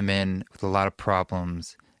human with a lot of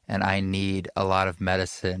problems, and I need a lot of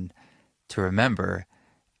medicine to remember.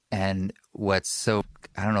 And what's so,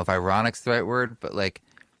 I don't know if ironic's the right word, but like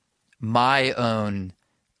my own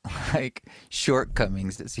like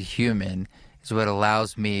shortcomings as a human is what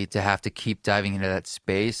allows me to have to keep diving into that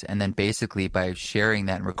space. And then basically by sharing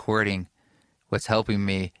that and recording what's helping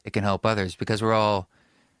me, it can help others because we're all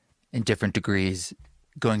in different degrees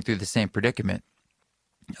going through the same predicament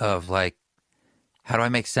of like, how do I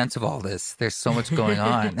make sense of all this? There's so much going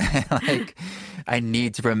on. Like, I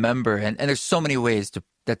need to remember. And there's so many ways to,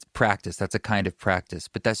 that's practice. That's a kind of practice.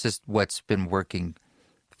 But that's just what's been working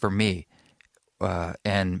for me.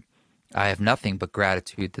 And I have nothing but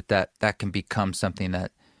gratitude that can become something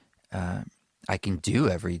that I can do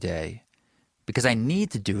every day because I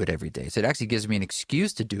need to do it every day. So it actually gives me an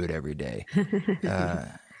excuse to do it every day,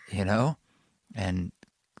 you know? And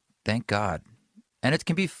thank God. And it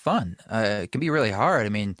can be fun. It can be really hard. I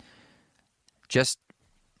mean, just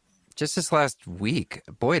this last week,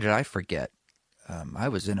 boy, did I forget. I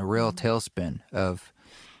was in a real tailspin of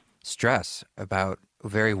stress about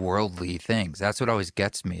very worldly things. That's what always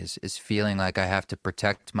gets me is feeling like I have to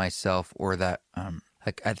protect myself or that,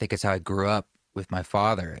 like, I think it's how I grew up with my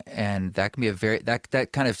father. And that can be that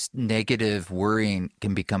kind of negative worrying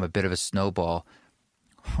can become a bit of a snowball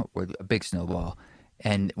or a big snowball.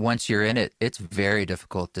 And once you're in it, it's very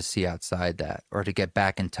difficult to see outside that or to get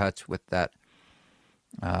back in touch with that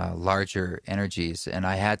larger energies. And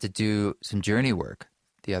I had to do some journey work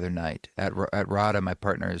the other night at Radha, my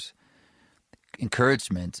partner's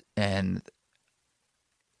encouragement, and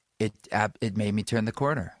it made me turn the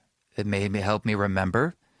corner. It made me help me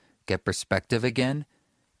remember, get perspective again,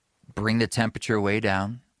 bring the temperature way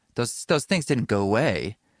down. Those things didn't go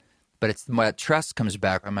away, but it's when that trust comes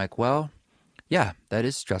back. I'm like, well, yeah, that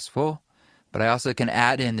is stressful, but I also can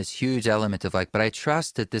add in this huge element of like, but I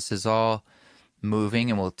trust that this is all moving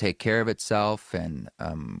and will take care of itself, and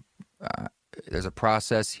there's a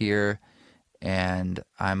process here, and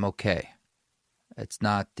I'm okay. It's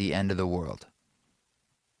not the end of the world.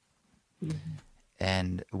 Mm-hmm.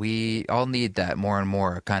 And we all need that more and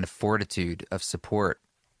more, a kind of fortitude of support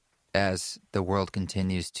as the world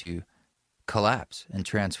continues to collapse and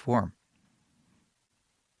transform.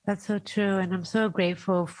 That's so true. And I'm so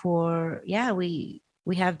grateful for, we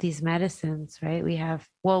have these medicines, right? We have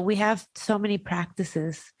so many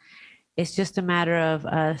practices. It's just a matter of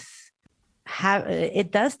us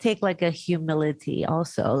it does take like a humility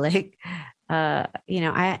also. Like, I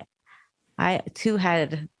too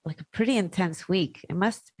had like a pretty intense week. It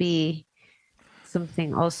must be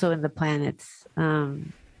something also in the planets.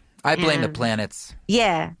 I blame the planets.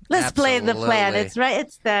 Yeah, let's Absolutely. blame the planets, right?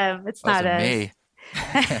 It's them. It's not us. Me.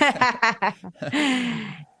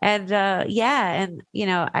 And and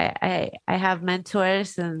I have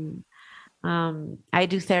mentors, and I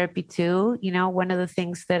do therapy too. One of the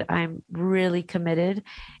things that I'm really committed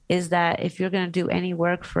is that if you're going to do any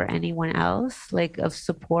work for anyone else, like of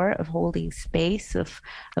support, of holding space, of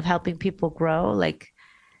helping people grow, like,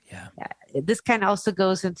 this kind of also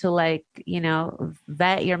goes into like,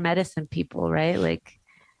 vet your medicine people, right? Like,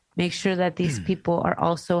 make sure that these people are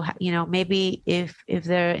also, maybe if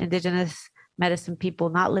they're indigenous medicine people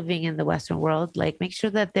not living in the Western world, like make sure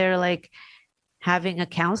that they're like having a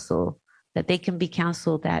council that they can be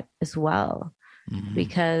counseled at as well. Mm-hmm.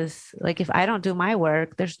 Because like, if I don't do my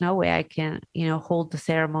work, there's no way I can, hold the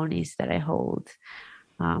ceremonies that I hold.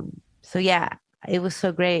 So yeah, it was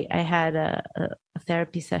so great. I had a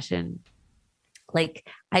therapy session. Like,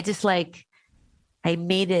 I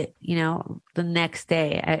made it, the next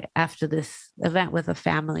day after this event with a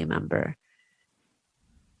family member.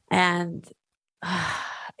 And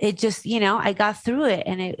it just, I got through it,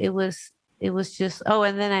 and it was just,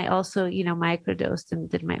 and then I also, microdosed and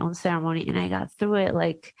did my own ceremony, and I got through it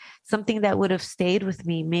like something that would have stayed with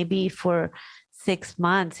me maybe for 6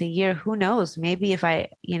 months, a year, who knows, maybe if I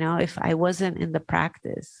wasn't in the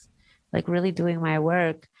practice, like really doing my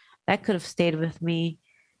work, that could have stayed with me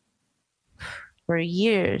for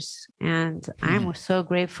years. And I'm so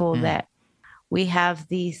grateful that we have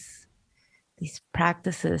these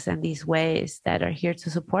practices and these ways that are here to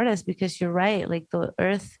support us, because you're right, like the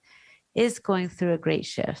earth is going through a great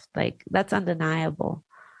shift. Like, that's undeniable.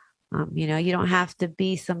 You don't have to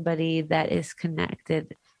be somebody that is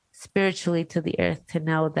connected spiritually to the earth to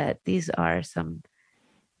know that these are some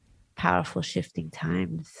powerful shifting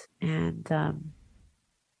times. And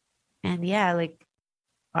like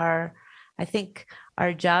I think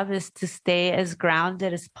our job is to stay as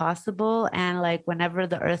grounded as possible. And like, whenever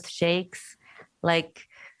the earth shakes, like,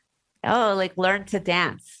 learn to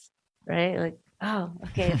dance, right? Like,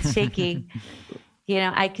 okay, it's shaking.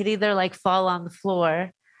 I could either like fall on the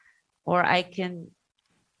floor, or I can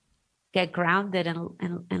get grounded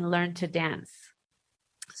and learn to dance.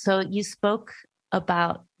 So you spoke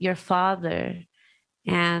about your father,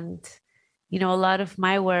 and a lot of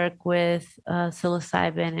my work with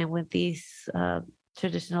psilocybin and with these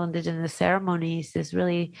traditional indigenous ceremonies is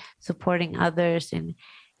really supporting others and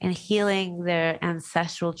healing their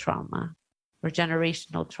ancestral trauma or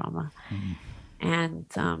generational trauma. Mm.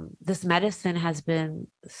 And this medicine has been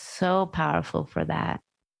so powerful for that,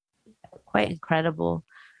 quite incredible.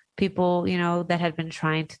 People, that had been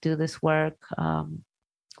trying to do this work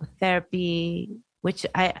with therapy, which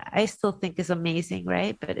I still think is amazing,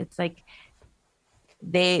 right? But it's like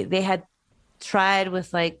they had tried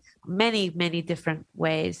with like many different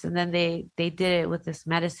ways, and then they did it with this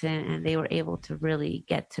medicine, and they were able to really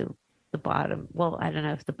get to the bottom. Well, I don't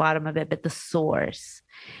know if the bottom of it, but the source.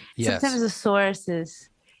 Yes. Sometimes the source is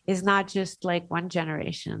not just like one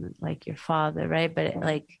generation, like your father, right? But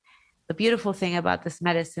like the beautiful thing about this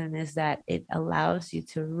medicine is that it allows you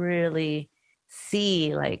to really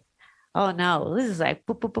see, like, oh no, this is like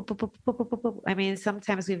boop, boop, boop, boop, boop, boop, boop, boop. I mean,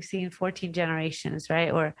 sometimes we've seen 14 generations,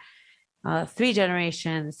 right? Or 3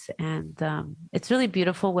 generations. And it's really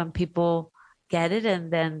beautiful when people get it,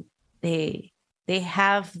 and then they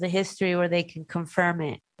have the history where they can confirm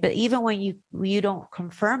it. But even when you don't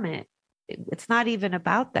confirm it, it's not even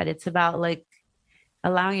about that. It's about like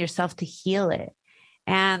allowing yourself to heal it.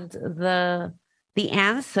 And the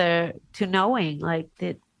answer to knowing, like,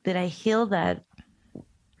 did I heal that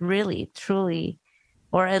really, truly,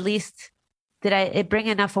 or at least did it bring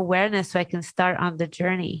enough awareness so I can start on the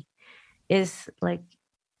journey, is like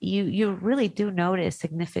you really do notice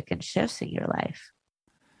significant shifts in your life.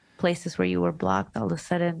 Places where you were blocked, all of a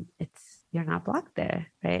sudden you're not blocked there,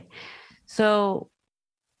 right? So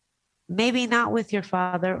maybe not with your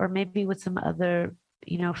father, or maybe with some other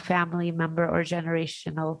family member or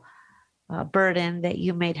generational burden that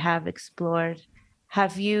you might have explored.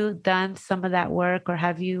 Have you done some of that work, or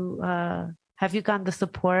have you gotten the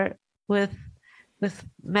support with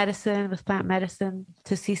medicine, with plant medicine,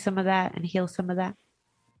 to see some of that and heal some of that?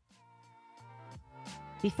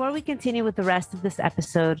 Before we continue with the rest of this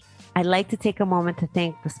episode, I'd like to take a moment to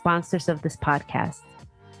thank the sponsors of this podcast.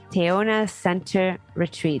 Teona Center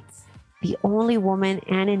Retreats, the only woman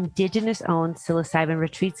and Indigenous-owned psilocybin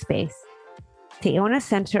retreat space. Teona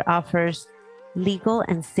Center offers legal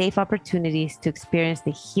and safe opportunities to experience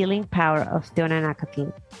the healing power of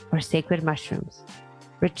Teonanacatl, or sacred mushrooms.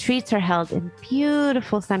 Retreats are held in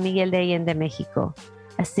beautiful San Miguel de Allende, Mexico,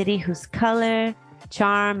 a city whose color,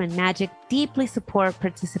 charm, and magic deeply support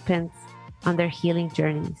participants on their healing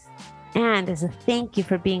journeys. And as a thank you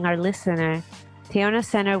for being our listener, Teona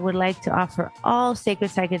Center would like to offer all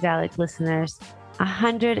Sacred Psychedelic listeners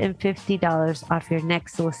 $150 off your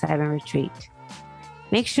next psilocybin retreat.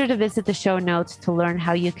 Make sure to visit the show notes to learn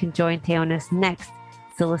how you can join Teona's next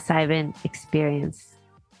psilocybin experience.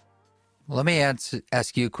 Let me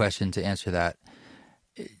ask you a question to answer that.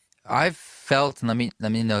 I've felt, and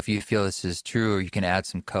let me know if you feel this is true, or you can add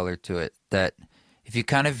some color to it, that if you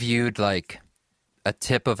kind of viewed like a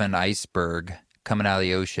tip of an iceberg coming out of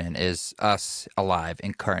the ocean is us alive,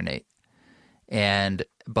 incarnate, and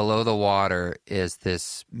below the water is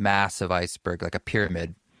this massive iceberg, like a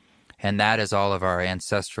pyramid, and that is all of our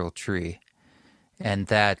ancestral tree, and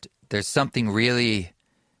that there's something really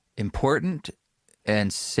important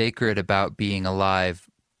and sacred about being alive.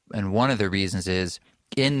 And one of the reasons is,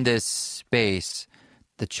 in this space,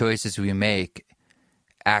 the choices we make,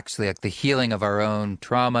 actually, like the healing of our own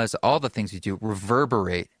traumas, all the things we do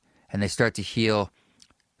reverberate, and they start to heal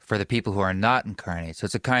for the people who are not incarnate. So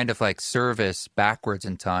it's a kind of like service backwards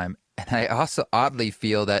in time. And I also oddly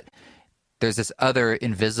feel that there's this other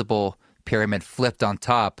invisible pyramid flipped on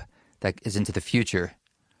top that is into the future.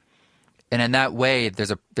 And in that way,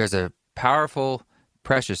 there's a powerful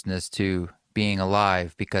preciousness to being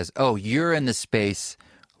alive, because, oh, you're in the space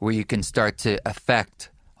where you can start to affect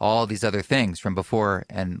all these other things from before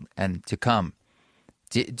and to come.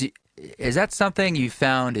 Is that something you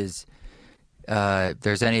found is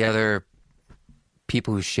there's any other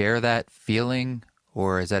people who share that feeling,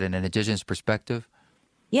 or is that an indigenous perspective?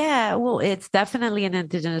 Yeah, well, it's definitely an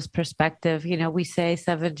indigenous perspective. We say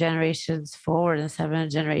 7 generations forward and 7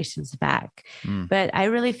 generations back. But I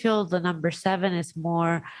really feel the number 7 is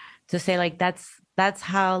more to say, like, that's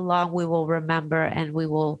how long we will remember, and we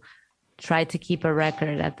will try to keep a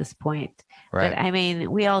record at this point. Right. But I mean,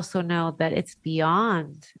 we also know that it's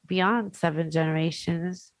beyond 7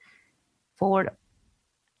 generations forward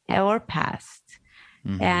or past.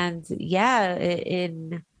 Mm-hmm. And yeah,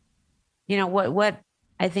 what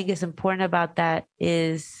I think is important about that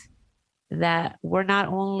is that we're not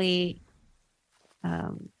only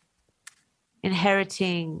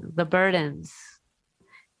inheriting the burdens,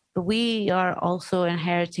 but we are also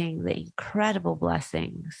inheriting the incredible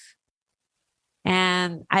blessings.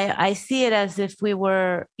 And I see it as if we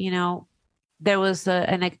were, there was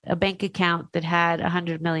a bank account that had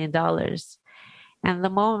 $100 million. And the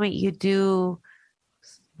moment you do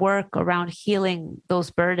work around healing those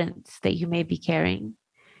burdens that you may be carrying,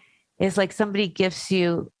 it's like somebody gives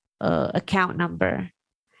you a account number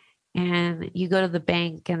and you go to the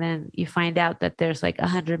bank and then you find out that there's like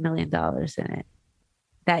 $100 million in it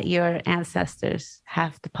that your ancestors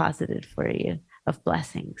have deposited for you of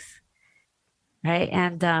blessings. Right.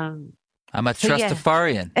 And I'm a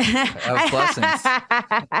Trustafarian of blessings.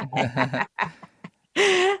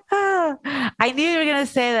 Oh, I knew you were going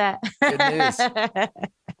to say that. Good news.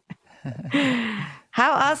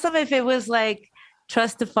 How awesome if it was like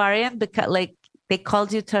Trustafarian, because like they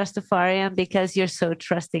called you Trustafarian because you're so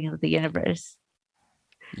trusting of the universe.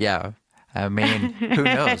 Yeah. I mean, who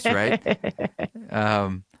knows, right?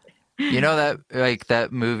 That like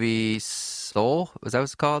that movie Soul, was that what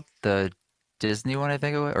it's called? The Disney one, I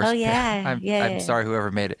think it was. Oh yeah, I'm sorry,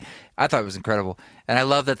 whoever made it. I thought it was incredible, and I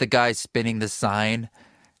love that the guy spinning the sign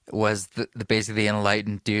was the basically the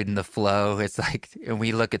enlightened dude in the flow. It's like, and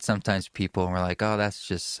we look at sometimes people and we're like, oh, that's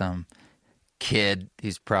just some kid.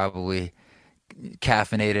 He's probably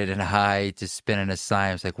caffeinated and high, just spinning a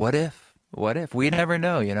sign. It's like, what if? What if? We never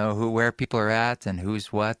know, where people are at and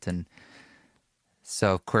who's what, and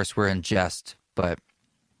so of course we're in jest, but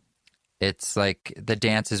it's like the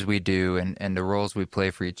dances we do and the roles we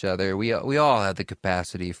play for each other. We all have the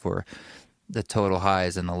capacity for the total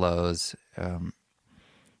highs and the lows. And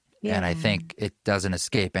I think it doesn't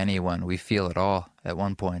escape anyone. We feel it all at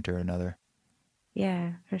one point or another.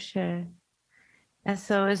 Yeah, for sure. And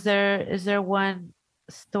so is there one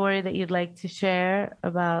story that you'd like to share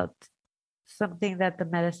about something that the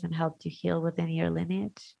medicine helped you heal within your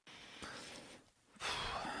lineage?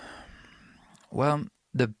 Well,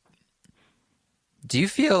 do you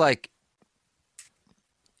feel like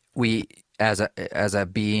we, as a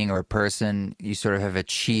being or a person, you sort of have a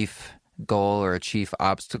chief goal or a chief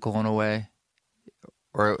obstacle in a way?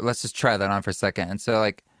 Or let's just try that on for a second. And so,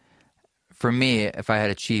 like, for me, if I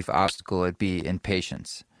had a chief obstacle, it'd be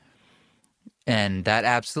impatience. And that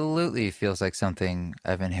absolutely feels like something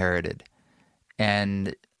I've inherited.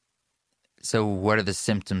 And so what are the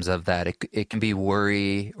symptoms of that? It can be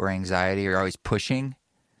worry or anxiety, or always pushing,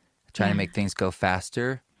 trying to make things go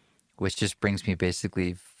faster, which just brings me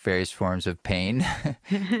basically various forms of pain.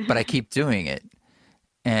 But I keep doing it.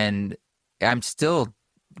 And I'm still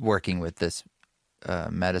working with this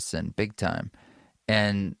medicine big time.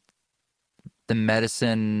 And the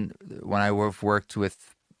medicine, when I've worked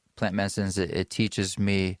with plant medicines, it teaches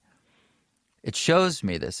me, it shows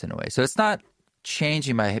me this in a way. So it's not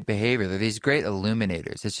changing my behavior. They're these great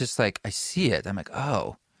illuminators. It's just like I see it. I'm like,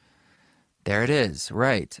 oh, there it is.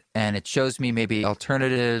 Right. And it shows me maybe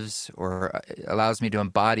alternatives, or allows me to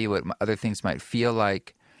embody what other things might feel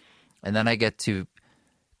like. And then I get to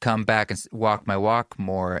come back and walk my walk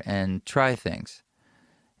more and try things.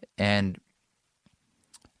 And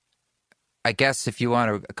I guess if you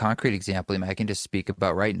want a concrete example, I can just speak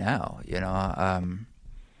about right now,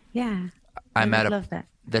 Yeah. I'm I love that.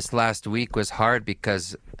 This last week was hard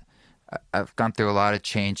because I've gone through a lot of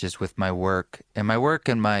changes with my work, and my work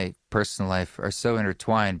and my personal life are so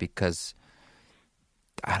intertwined because,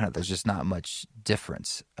 I don't know, there's just not much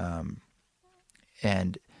difference.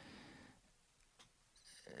 And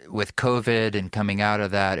with COVID and coming out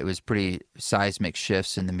of that, it was pretty seismic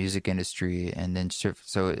shifts in the music industry. And then, so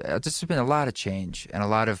there's been a lot of change and a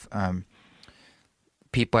lot of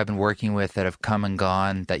people I've been working with that have come and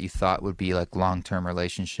gone that you thought would be like long-term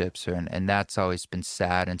relationships. And that's always been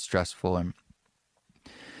sad and stressful. And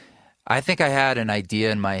I think I had an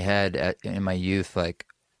idea in my head in my youth, like,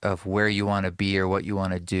 of where you want to be or what you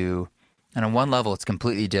want to do. And on one level, it's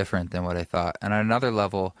completely different than what I thought. And on another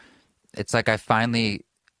level, it's like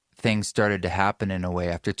things started to happen in a way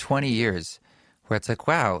after 20 years where it's like,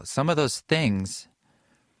 wow, some of those things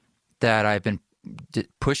that I've been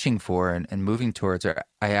pushing for and moving towards, I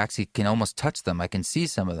actually can almost touch them. I can see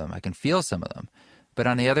some of them. I can feel some of them. But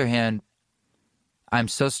on the other hand, I'm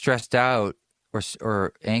so stressed out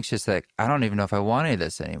or anxious that I don't even know if I want any of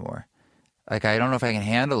this anymore. Like, I don't know if I can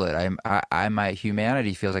handle it. My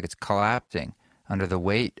humanity feels like it's collapsing under the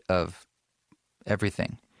weight of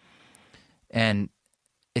everything. And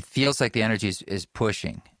it feels like the energy is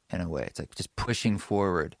pushing in a way. It's like just pushing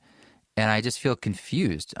forward. And I just feel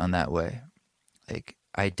confused on that way. Like,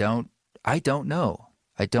 I don't know.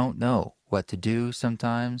 I don't know what to do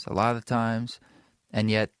sometimes, a lot of the times. And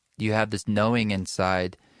yet you have this knowing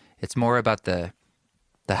inside. It's more about the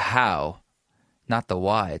how, not the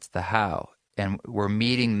why. It's the how. And we're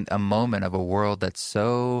meeting a moment of a world that's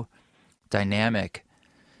so dynamic.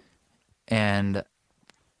 And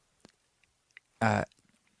I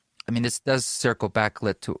mean, this does circle back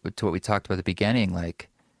to what we talked about at the beginning. Like,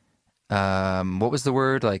 what was the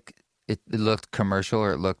word? Like, it looked commercial,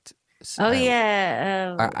 or it looked. Oh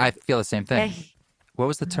yeah. I feel the same Yeah. thing. What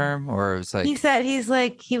was the term? Or it was like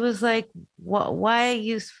He was like, what? Why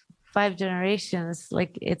use five generations?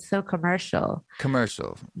 Like it's so commercial.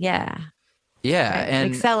 commercial. Yeah. Yeah, Right. Like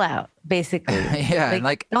and sell out, basically. yeah, and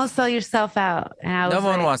Like like don't sell yourself out. And I no was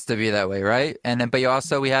one like, wants to be that way, right? And then, but you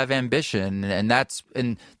also we have ambition, and that's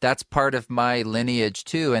part of my lineage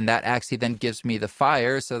too. And that actually then gives me the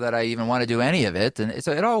fire, so that I even want to do any of it. And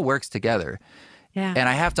so it all works together. yeah, And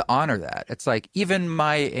I have to honor that. It's like even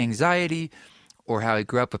my anxiety or how I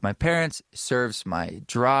grew up with my parents serves my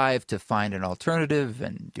drive to find an alternative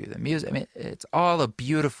and do the music. I mean, it's all a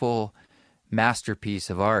beautiful masterpiece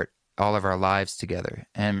of art, all of our lives together.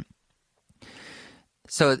 And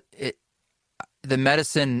so the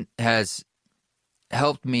medicine has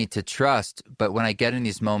helped me to trust, but when I get in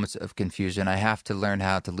these moments of confusion, I have to learn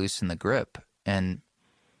how to loosen the grip. And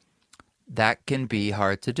that can be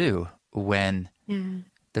hard to do when yeah,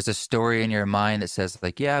 there's a story in your mind that says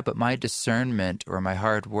like, yeah, but my discernment or my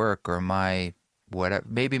hard work or my whatever,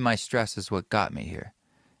 maybe my stress is what got me here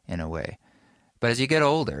in a way. But as you get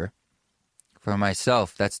older, for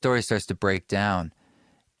myself, that story starts to break down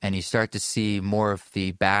and you start to see more of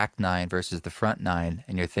the back nine versus the front nine.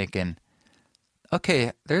 And you're thinking,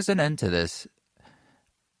 okay, there's an end to this.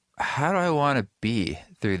 How do I want to be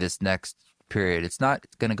through this next period? It's not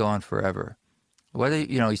going to go on forever. Whether,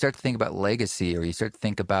 you start to think about legacy, or you start to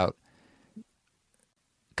think about,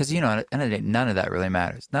 because, at the end of the day, none of that really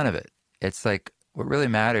matters. None of it. It's like, what really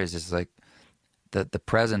matters is like the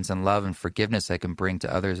presence and love and forgiveness I can bring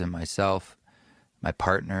to others and myself, my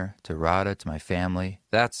partner, to Radha, to my family.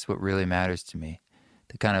 That's what really matters to me.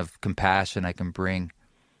 The kind of compassion I can bring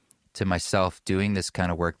to myself doing this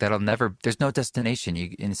kind of work. There's no destination.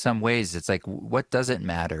 In some ways, it's like, what does it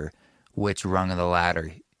matter which rung of the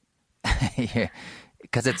ladder?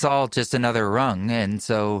 Because it's all just another rung. And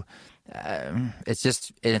so it's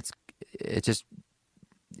just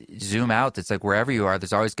zoom out. It's like wherever you are,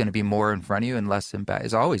 there's always going to be more in front of you and less in back.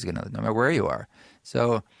 It's always going to, no matter where you are.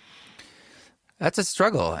 So that's a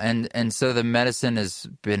struggle. And so the medicine has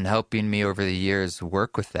been helping me over the years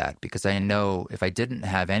work with that, because I know if I didn't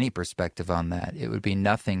have any perspective on that, it would be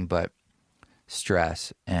nothing but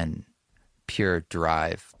stress and pure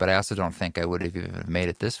drive. But I also don't think I would have even made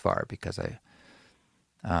it this far, because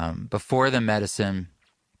before the medicine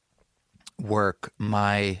work,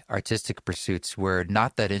 my artistic pursuits were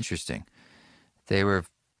not that interesting. They were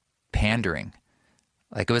pandering.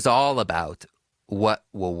 Like it was all about what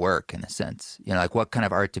will work, in a sense. Like what kind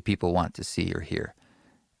of art do people want to see or hear?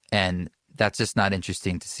 And that's just not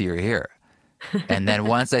interesting to see or hear. And then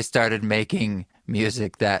once I started making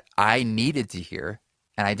music that I needed to hear,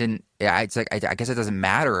 and I didn't, it's like, I guess it doesn't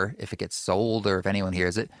matter if it gets sold or if anyone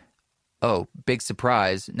hears it. Oh, big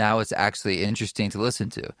surprise. Now it's actually interesting to listen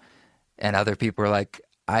to. And other people are like,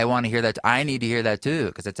 I want to hear that. I need to hear that too,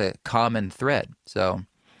 because it's a common thread. So,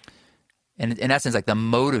 in essence, like the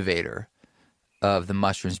motivator of the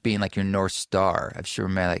mushrooms being like your North Star, I'm sure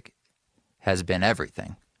has been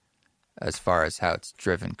everything as far as how it's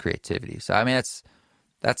driven creativity. So, I mean,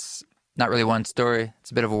 that's not really one story.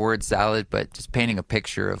 It's a bit of a word salad, but just painting a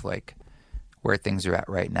picture of like where things are at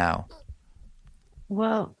right now.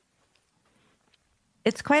 Well,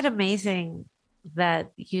 it's quite amazing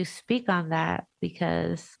that you speak on that,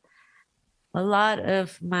 because a lot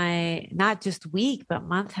of my, not just week, but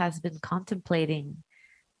month has been contemplating,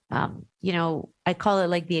 I call it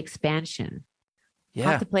like the expansion,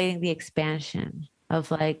 contemplating the expansion of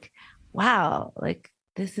like, wow, like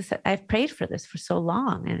I've prayed for this for so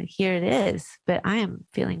long and here it is, but I am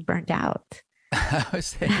feeling burnt out.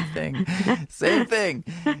 Same thing. Same thing.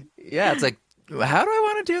 Yeah. It's like, how do I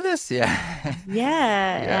want to do this? Yeah.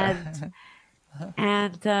 Yeah.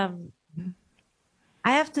 And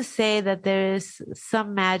I have to say that there is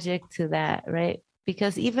some magic to that, right?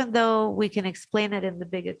 Because even though we can explain it in the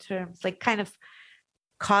bigger terms, like kind of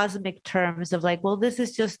cosmic terms of like, well, this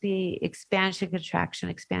is just the expansion,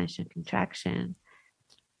 contraction.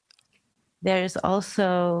 There's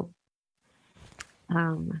also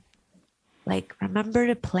like, remember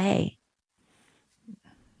to play.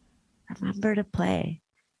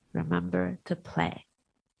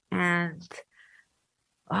 And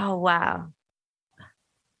oh, wow.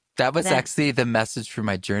 That was actually the message for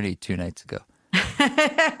my journey 2 nights ago.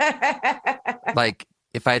 Like,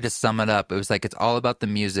 if I had to sum it up, it was like it's all about the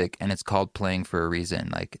music and it's called playing for a reason.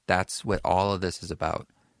 Like that's what all of this is about.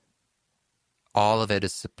 All of it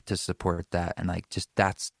is to support that, and like just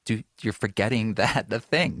you're forgetting that the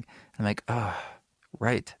thing. I'm like, oh,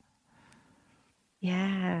 right.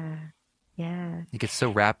 Yeah. Yeah. You get so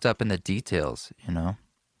wrapped up in the details, you know.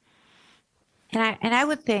 And I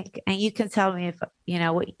would think, and you can tell me if you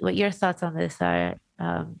know what your thoughts on this are.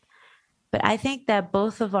 But I think that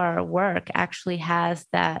both of our work actually has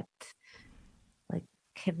that like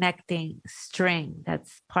connecting string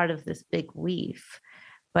that's part of this big weave.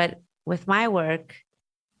 But with my work,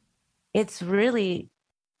 it's really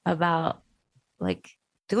about like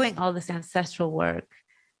doing all this ancestral work,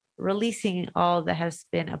 releasing all that has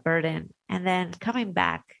been a burden, and then coming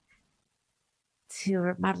back to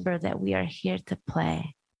remember that we are here to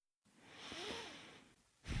play.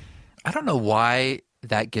 I don't know why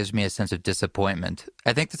that gives me a sense of disappointment.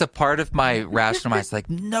 I think there's a part of my rational mind that's like,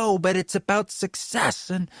 no, but it's about success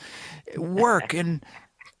and work. And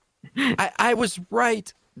I was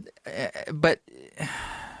right. But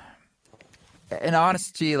in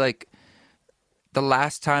honesty, like the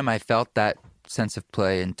last time I felt that sense of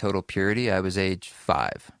play in total purity, I was age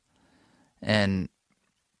 5. And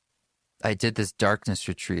I did this darkness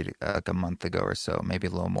retreat like a month ago or so, maybe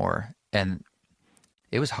a little more. And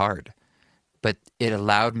it was hard, but it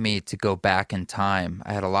allowed me to go back in time.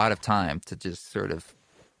 I had a lot of time to just sort of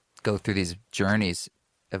go through these journeys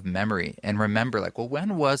of memory and remember, like, well,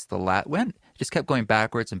 when was the last? When it just kept going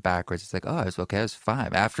backwards and backwards. It's like, oh, I was okay. I was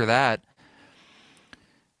 5. After that,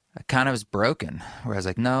 I kind of was broken. Where I was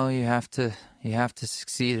like, no, you have to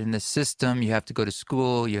succeed in this system. You have to go to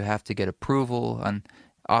school. You have to get approval, and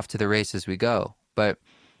off to the races we go. But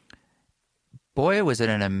boy, was it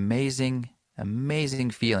an amazing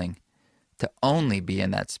feeling to only be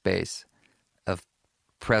in that space of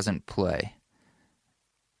present play.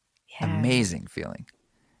 Yeah. Amazing feeling.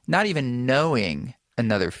 Not even knowing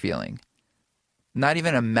another feeling. Not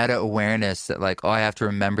even a meta awareness that like, oh, I have to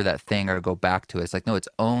remember that thing or go back to it. It's like, no, it's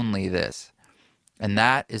only this. And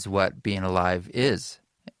that is what being alive is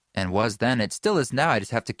and was then. It still is now. I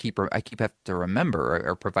just have to have to remember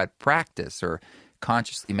or provide practice or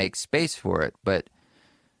consciously make space for it. But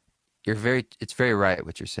it's very right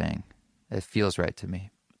what you're saying. It feels right to me.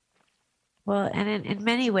 Well, and in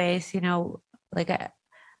many ways, you know, like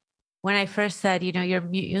when I first said, you know, your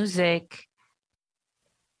music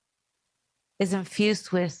is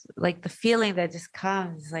infused with like the feeling that just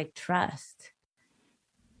comes like trust.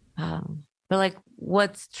 But like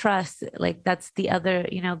what's trust? Like that's the other,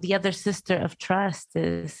 you know, the other sister of trust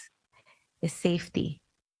is safety.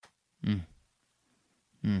 Mm.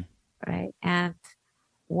 Mm. Right. And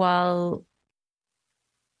while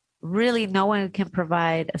really no one can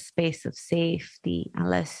provide a space of safety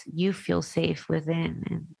unless you feel safe within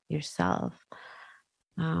and yourself.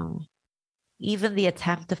 Even the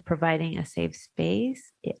attempt of providing a safe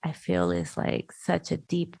space, I feel is like such a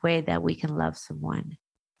deep way that we can love someone.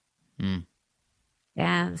 Mm.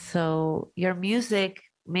 And so your music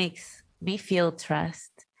makes me feel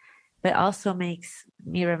trust, but also makes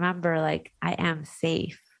me remember like I am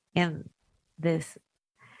safe in this,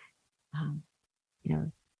 you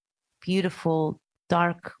know, beautiful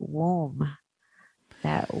dark womb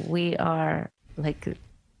that we are like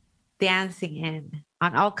dancing in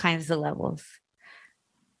on all kinds of levels.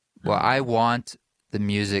 Well, I want the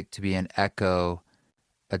music to be an echo,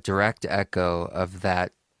 a direct echo of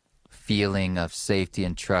that feeling of safety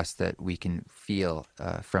and trust that we can feel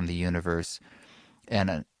from the universe.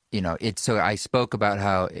 And, you know, so I spoke about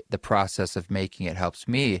how the process of making it helps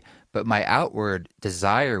me, but my outward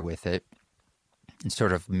desire with it and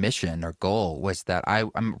sort of mission or goal was that I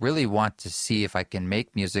really want to see if I can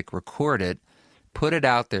make music, record it, put it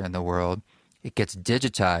out there in the world. It gets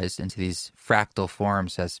digitized into these fractal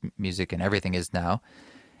forms as music and everything is now.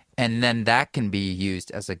 And then that can be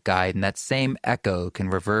used as a guide. And that same echo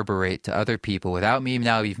can reverberate to other people without me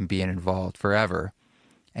now even being involved forever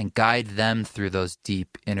and guide them through those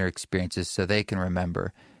deep inner experiences so they can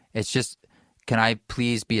remember. It's just, can I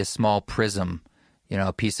please be a small prism, you know,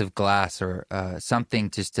 a piece of glass or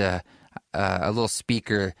something, just a little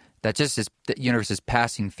speaker that just is, the universe is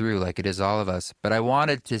passing through like it is all of us. But I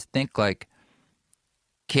wanted to think like,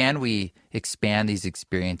 can we expand these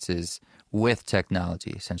experiences with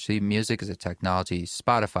technology? Essentially, music is a technology,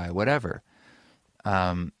 Spotify, whatever.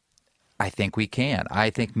 I think we can. I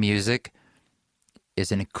think music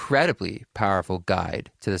is an incredibly powerful guide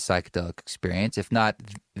to the psychedelic experience, if not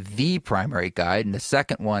the primary guide. And the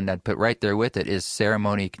second one I'd put right there with it is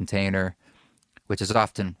ceremony container, which is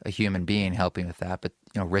often a human being helping with that, but,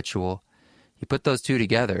 you know, ritual. You put those two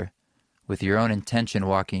together, with your own intention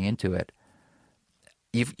walking into it,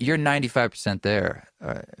 you're 95% there,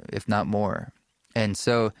 if not more. And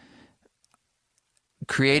so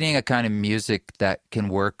creating a kind of music that can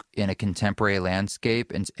work in a contemporary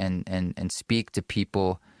landscape and speak to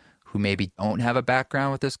people who maybe don't have a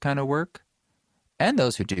background with this kind of work, and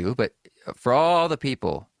those who do, but for all the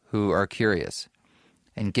people who are curious,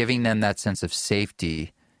 and giving them that sense of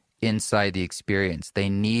safety inside the experience. They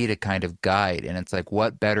need a kind of guide, and it's like,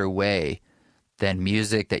 what better way than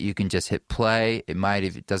music that you can just hit play?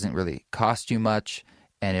 It doesn't really cost you much,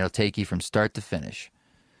 and it'll take you from start to finish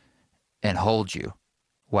and hold you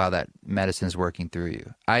while that medicine is working through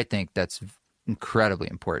you. I think that's incredibly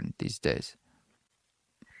important these days.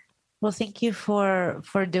 Well, thank you for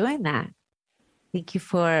doing that. Thank you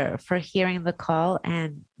for hearing the call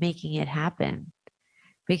and making it happen.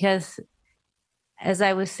 Because as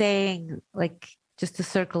I was saying, like, just to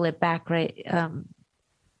circle it back, right?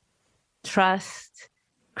 Trust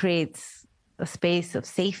creates a space of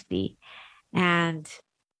safety. And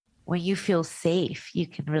when you feel safe, you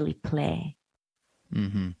can really play.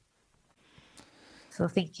 Mm-hmm. So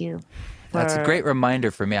thank you. That's a great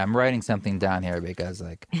reminder for me. I'm writing something down here because,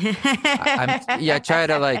 like, I try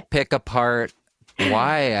to, like, pick apart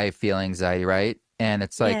why I feel anxiety, right? And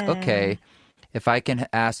it's like, okay, if I can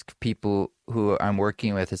ask people who I'm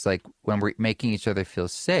working with, it's like, when we're making each other feel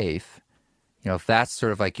safe, if that's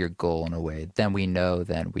sort of like your goal in a way, then we know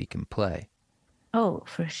then we can play. Oh,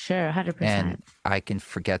 for sure, 100%. And I can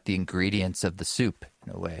forget the ingredients of the soup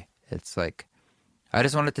in a way. It's like, I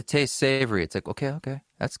just want it to taste savory. It's like, okay,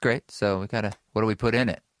 that's great. So what do we put in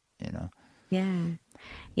it? Yeah.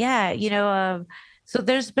 So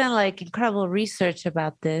there's been, like, incredible research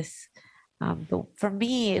about this. But for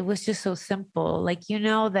me, it was just so simple. Like,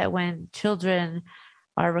 that when children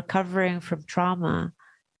are recovering from trauma,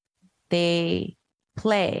 they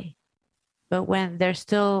play. But when they're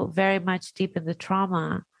still very much deep in the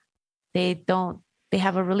trauma, they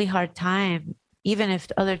have a really hard time. Even if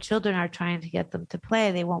other children are trying to get them to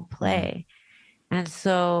play, they won't play. And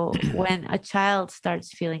so when a child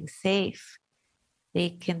starts feeling safe, they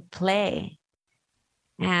can play.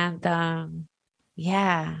 And I'm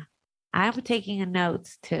taking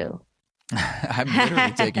notes too. I'm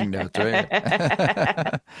literally taking notes, right?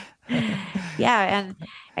 Yeah.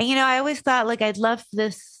 And I always thought, like, I'd love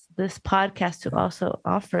this podcast to also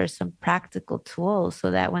offer some practical tools so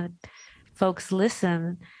that when folks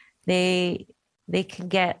listen, they can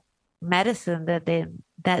get medicine that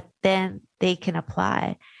then they can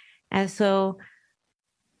apply. And so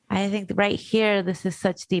I think right here, this is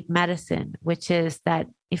such deep medicine, which is that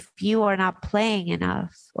if you are not playing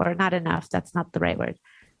enough, or not enough, that's not the right word.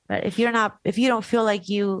 But if you don't feel like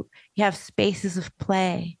you have spaces of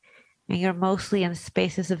play, and you're mostly in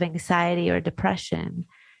spaces of anxiety or depression,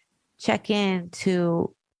 check in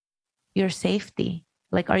to your safety.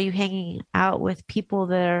 Like, are you hanging out with people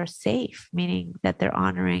that are safe, meaning that they're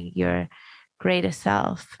honoring your greatest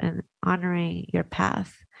self and honoring your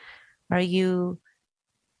path? Are you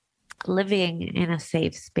living in a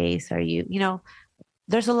safe space? Are you,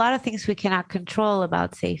 there's a lot of things we cannot control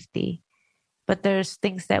about safety, but there's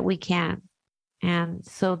things that we can. And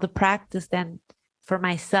so the practice then for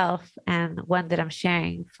myself, and one that I'm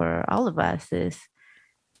sharing for all of us, is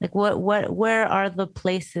like, where are the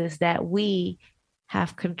places that we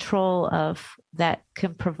have control of that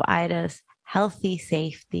can provide us healthy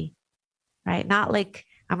safety, right? Not like,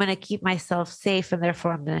 I'm going to keep myself safe and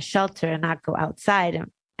therefore I'm going to shelter and not go outside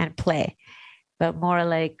and play, but more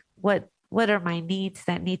like, what are my needs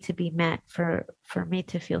that need to be met for me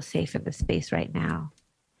to feel safe in the space right now?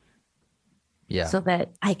 Yeah. So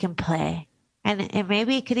that I can play. And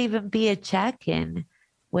maybe it could even be a check-in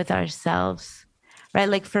with ourselves, right?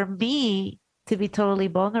 Like, for me, to be totally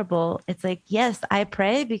vulnerable, it's like, yes, I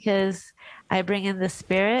pray because I bring in the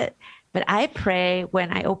spirit, but I pray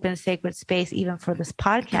when I open sacred space, even for this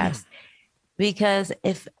podcast, because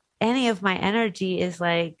if any of my energy is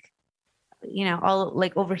like, all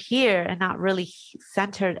like over here and not really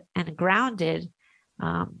centered and grounded,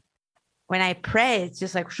 when I pray, it's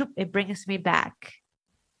just like, it brings me back.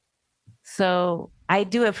 So I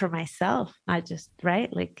do it for myself, not just,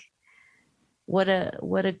 right? Like, what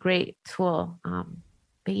a great tool.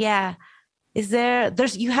 But yeah,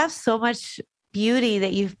 you have so much beauty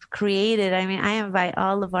that you've created. I mean, I invite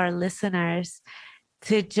all of our listeners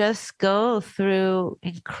to just go through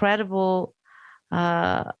incredible,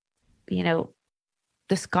 discography.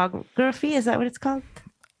 Is that what it's called?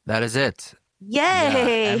 That is it.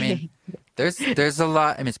 Yay! Yeah, I mean, there's a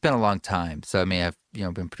lot. I mean, it's been a long time. So, I mean, I've,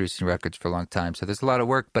 been producing records for a long time. So there's a lot of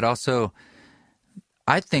work, but also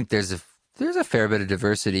I think there's there's a fair bit of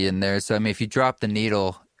diversity in there. So I mean, if you drop the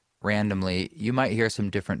needle randomly, you might hear some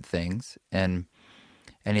different things, and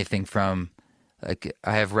anything from, like,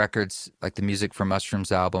 I have records like the music from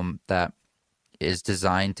Mushrooms album that is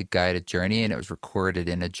designed to guide a journey, and it was recorded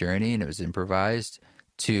in a journey, and it was improvised,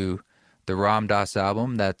 to the Ram Dass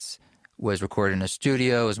album that's was recorded in a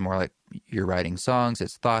studio. It was more like you're writing songs.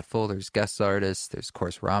 It's thoughtful. There's guest artists. There's, of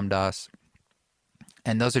course, Ram Dass.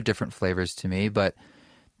 And those are different flavors to me. But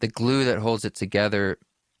the glue that holds it together,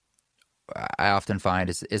 I often find,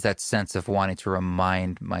 is that sense of wanting to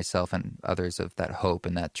remind myself and others of that hope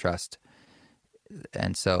and that trust.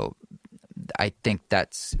 And so I think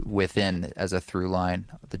that's within, as a through line,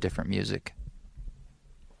 the different music.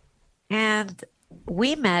 And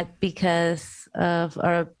we met because of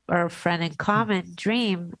our friend in common,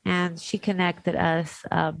 Dream, and she connected us.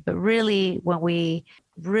 But really, when we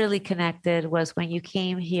really connected was when you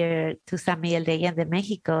came here to San Miguel de Allende,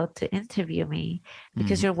 Mexico, to interview me,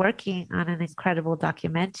 because you're working on an incredible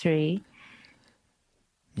documentary.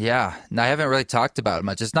 Yeah, no, I haven't really talked about it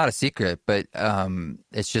much. It's not a secret, but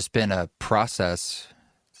it's just been a process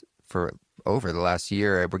for over the last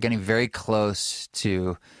year. We're getting very close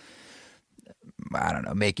to, I don't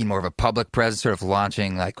know, making more of a public presence, sort of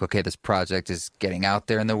launching, like, okay, this project is getting out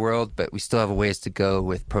there in the world, but we still have a ways to go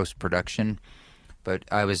with post-production. But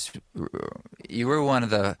you were one of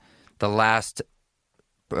the last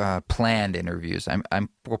planned interviews.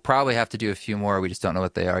 We'll probably have to do a few more. We just don't know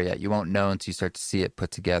what they are yet. You won't know until you start to see it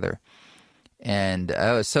put together. And it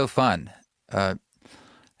was so fun. I'm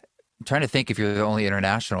trying to think if you're the only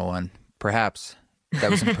international one. Perhaps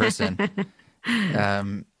that was in person.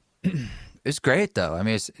 It was great, though. I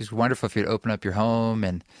mean, it's wonderful if you'd open up your home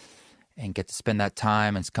and get to spend that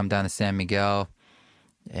time and come down to San Miguel.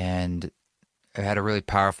 And I had a really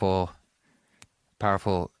powerful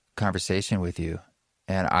conversation with you.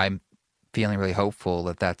 And I'm feeling really hopeful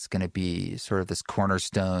that that's going to be sort of this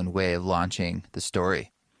cornerstone way of launching the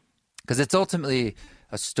story. Because it's ultimately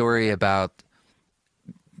a story about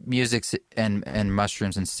music and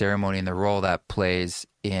mushrooms and ceremony and the role that plays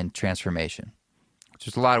in transformation, which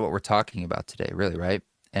is a lot of what we're talking about today, really, right?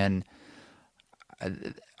 And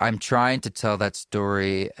I'm trying to tell that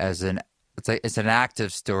story as it's an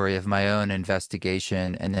active story of my own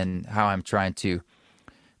investigation, and then how I'm trying to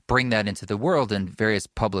bring that into the world in various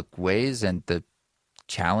public ways, and the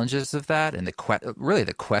challenges of that, and really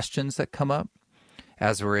the questions that come up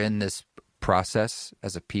as we're in this process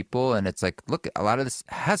as a people. And it's like, look, a lot of this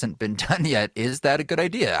hasn't been done yet. Is that a good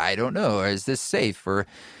idea? I don't know. Or is this safe? Or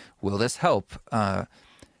will this help?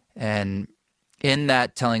 And in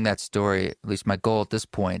that, telling that story, at least my goal at this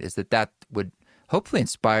point is that would hopefully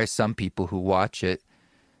inspire some people who watch it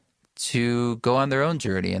to go on their own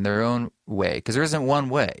journey in their own way. Because there isn't one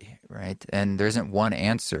way, right? And there isn't one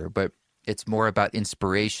answer, but it's more about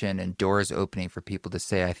inspiration and doors opening for people to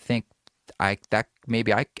say, I think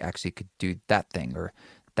maybe I actually could do that thing, or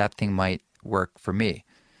that thing might work for me.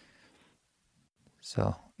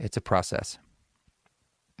 So it's a process.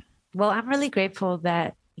 Well, I'm really grateful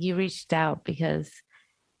that you reached out, because,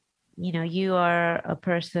 you are a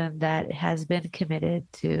person that has been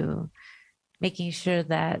committed to making sure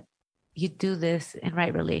that you do this in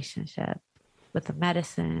right relationship with the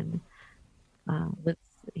medicine,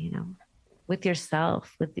 with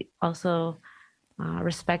yourself, also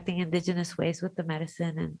respecting indigenous ways with the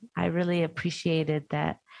medicine. And I really appreciated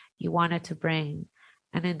that you wanted to bring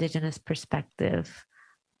an indigenous perspective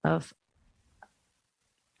of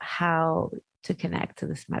how to connect to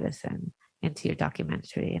this medicine into your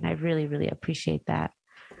documentary. And I really, really appreciate that.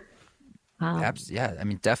 Yeah, I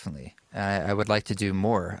mean, definitely. I would like to do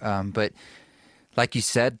more. But like you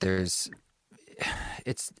said, it's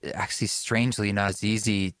actually strangely not as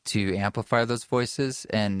easy to amplify those voices.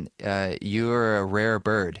 And you're a rare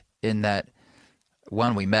bird in that,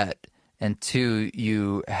 one, we met, and two,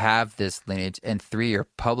 you have this lineage, and three, you're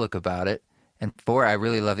public about it, and four, I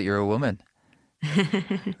really love that you're a woman.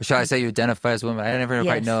 Or shall I say you identify as a woman? I never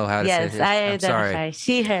quite know how to say it. Yes, I identify.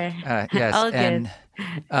 She, her. Yes, All good.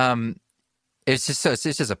 And it's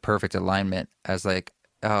just a perfect alignment. As like,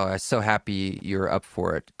 oh, I'm so happy you're up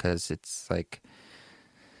for it, because it's like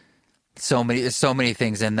there's so many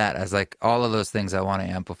things in that. As like all of those things I want to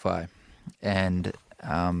amplify, and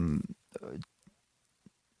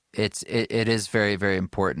it is very, very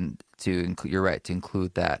important to include. You're right, to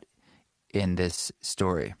include that in this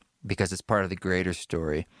story, because it's part of the greater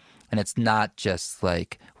story. And it's not just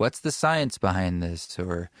like, what's the science behind this,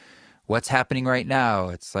 or what's happening right now.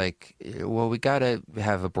 It's like, well, we got to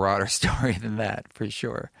have a broader story than that, for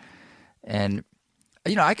sure. And,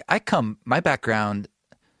 my background,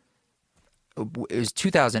 it was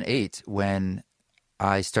 2008 when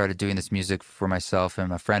I started doing this music for myself,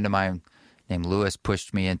 and a friend of mine named Lewis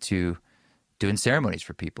pushed me into doing ceremonies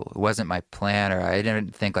for people. It wasn't my plan, or I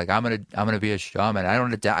didn't think like I'm gonna be a shaman. I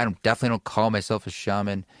definitely don't call myself a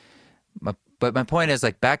shaman. But my point is,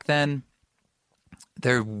 like, back then,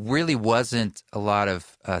 there really wasn't a lot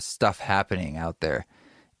of stuff happening out there.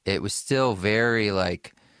 It was still very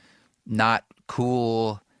like not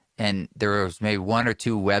cool, and there was maybe one or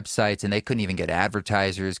two websites, and they couldn't even get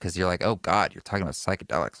advertisers because you're like, oh God, you're talking about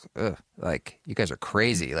psychedelics. Ugh. Like, you guys are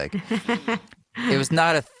crazy. Like, it was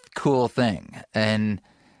not a cool thing. And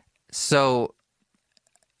so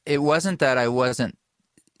it wasn't that I wasn't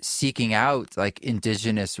seeking out like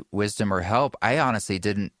indigenous wisdom or help. I honestly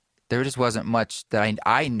didn't. There just wasn't much that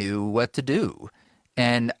I knew what to do.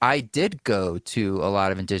 And I did go to a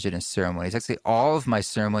lot of indigenous ceremonies. Actually, all of my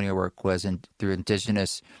ceremonial work was through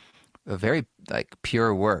indigenous, very like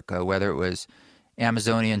pure work, whether it was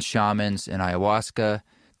Amazonian shamans in ayahuasca,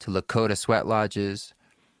 to Lakota sweat lodges,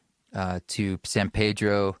 to San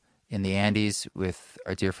Pedro in the Andes with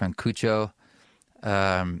our dear friend Cucho.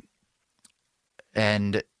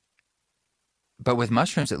 But with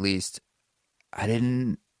mushrooms, at least, I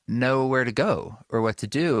didn't know where to go or what to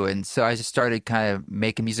do. And so I just started kind of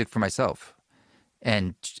making music for myself.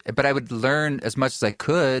 But I would learn as much as I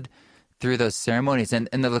could through those ceremonies. And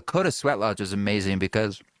the Lakota Sweat Lodge was amazing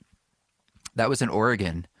because that was in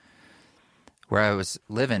Oregon where I was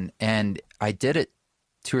living. And I did it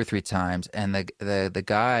 2 or 3 times. And the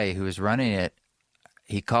guy who was running it,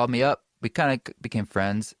 he called me up. We kind of became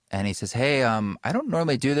friends. And he says, hey, I don't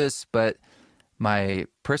normally do this, but my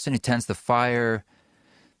person who tends the fire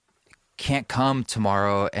can't come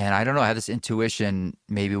tomorrow, and I don't know, I have this intuition,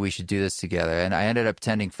 maybe we should do this together. And I ended up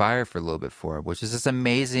tending fire for a little bit for him, which is this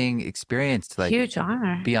amazing experience to like huge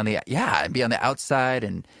honor. Be on the outside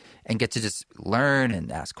and get to just learn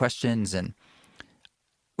and ask questions. And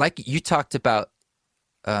like you talked about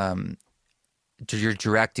your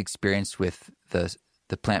direct experience with the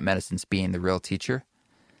plant medicines being the real teacher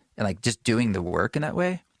and like just doing the work in that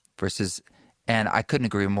way versus, and I couldn't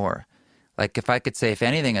agree more. Like, if I could say, if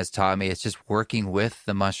anything has taught me, it's just working with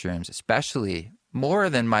the mushrooms, especially more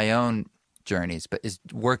than my own journeys, but is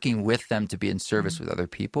working with them to be in service with other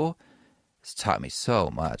people. It's taught me so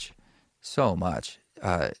much, so much.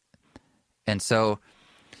 And so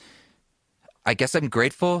I guess I'm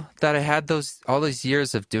grateful that I had all those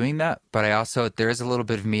years of doing that. But I also, there is a little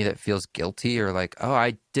bit of me that feels guilty or like, oh,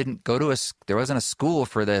 I didn't go to there wasn't a school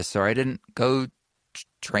for this, or I didn't go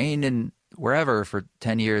train in wherever for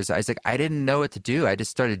 10 years. I was like, I didn't know what to do. I just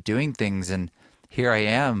started doing things and here I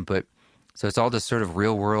am. But so it's all just sort of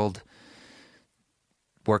real world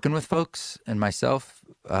working with folks and myself.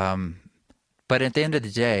 But at the end of the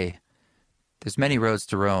day, there's many roads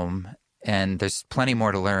to Rome and there's plenty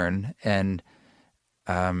more to learn. And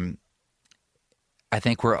I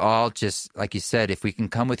think we're all just, like you said, if we can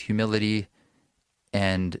come with humility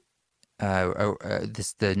and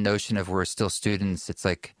the notion of we're still students, it's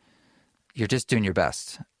like, you're just doing your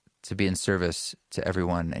best to be in service to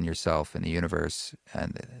everyone and yourself and the universe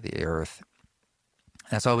and the earth.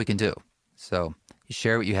 That's all we can do. So you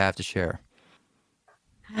share what you have to share.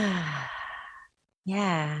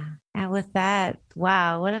 Yeah. And with that,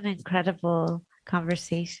 wow, what an incredible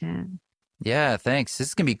conversation. Yeah, thanks. This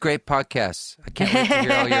is going to be a great podcast. I can't wait to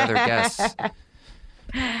hear all your other guests.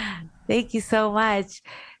 Thank you so much.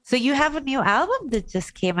 So you have a new album that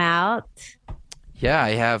just came out. Yeah,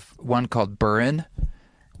 I have one called Burren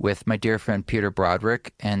with my dear friend Peter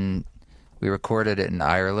Broderick, and we recorded it in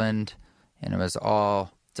Ireland, and it was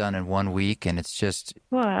all done in 1 week, and it's just,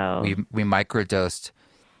 wow. We microdosed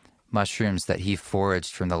mushrooms that he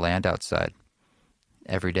foraged from the land outside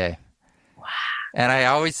every day. Wow. And I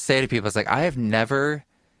always say to people, it's like, I have never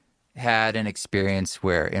had an experience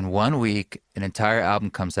where in 1 week an entire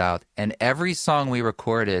album comes out, and every song we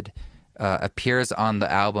recorded appears on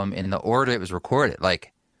the album in the order it was recorded.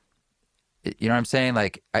 Like, you know what I'm saying?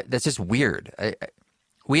 Like, that's just weird.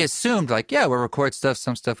 We assumed like, yeah, we'll record stuff,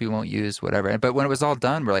 some stuff we won't use, whatever. But when it was all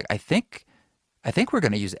done, we're like, I think we're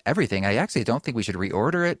going to use everything. I actually don't think we should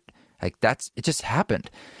reorder it. Like, it just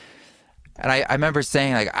happened. And I remember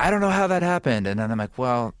saying like, I don't know how that happened. And then I'm like,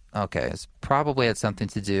 well, okay, it's probably had something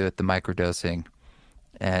to do with the microdosing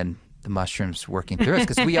and the mushrooms working through us.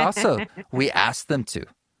 Because we asked them to.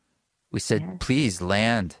 We said, yes, please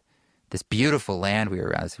land, this beautiful land we were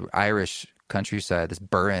around, this Irish countryside, this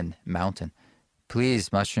Burren mountain.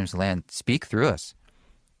 Please, mushrooms land, speak through us.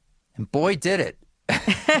 And boy, did it.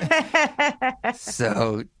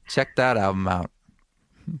 So check that album out.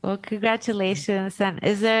 Well, congratulations. And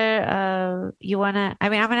is there, I'm going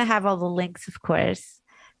to have all the links, of course,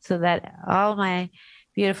 so that all my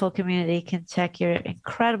beautiful community can check your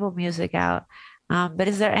incredible music out. But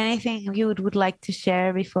is there anything you would like to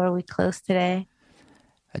share before we close today?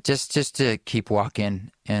 Just to keep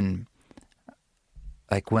walking, and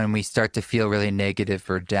like when we start to feel really negative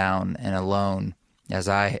or down and alone, as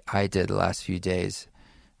I did the last few days,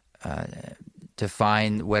 to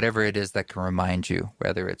find whatever it is that can remind you,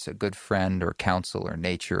 whether it's a good friend or counsel or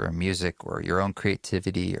nature or music or your own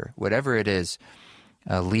creativity or whatever it is,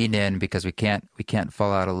 lean in, because we can't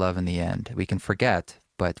fall out of love in the end. We can forget,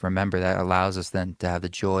 but remember, that allows us then to have the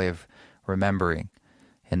joy of remembering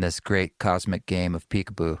in this great cosmic game of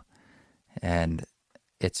peekaboo. And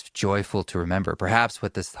it's joyful to remember. Perhaps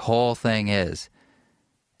what this whole thing is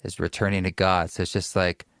returning to God. So it's just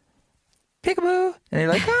like, peekaboo, and you're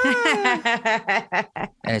like, ah!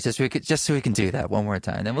 And it's just so we can do that one more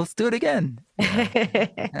time, then we'll do it again.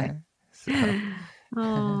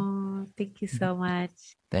 Oh, thank you so much.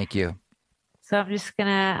 Thank you. So I'm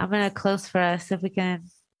gonna close for us. If we can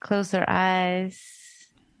close our eyes,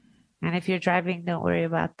 and if you're driving, don't worry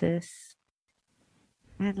about this.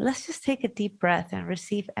 And let's just take a deep breath and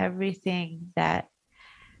receive everything that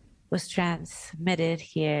was transmitted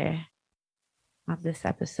here on this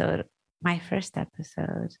episode. My first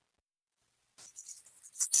episode.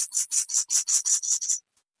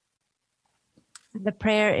 And the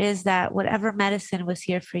prayer is that whatever medicine was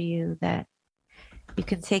here for you, that you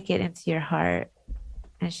can take it into your heart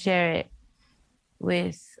and share it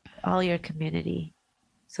with all your community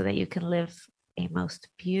so that you can live a most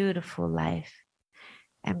beautiful life.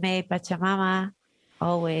 And may Pachamama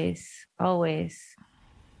always, always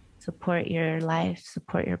support your life,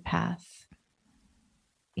 support your path,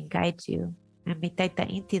 and guide you. And may Taita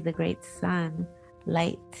Inti, the great sun,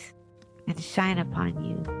 light and shine upon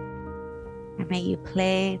you. And may you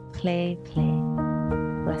play, play, play.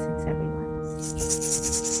 Blessings, everyone.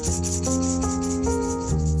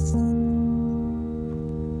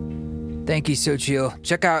 Thank you, Xochitl.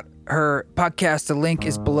 Check out her podcast. The link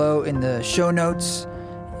is below in the show notes.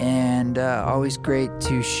 And always great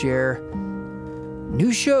to share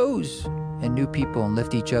new shows and new people and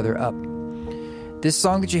lift each other up. This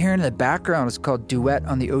song that you're hearing in the background is called Duet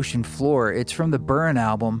on the Ocean Floor. It's from the Burn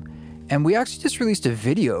album. And we actually just released a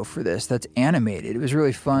video for this that's animated. It was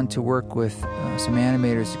really fun to work with some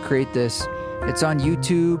animators to create this. It's on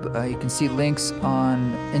YouTube. You can see links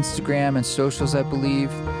on Instagram and socials, I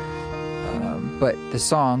believe. But the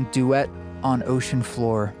song, Duet on Ocean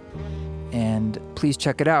Floor. And please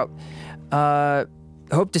check it out.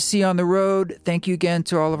 Hope to see you on the road. Thank you again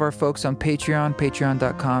to all of our folks on Patreon,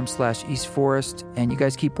 patreon.com/EastForest. And you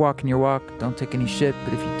guys keep walking your walk. Don't take any shit.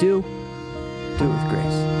 But if you do it with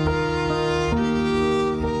grace.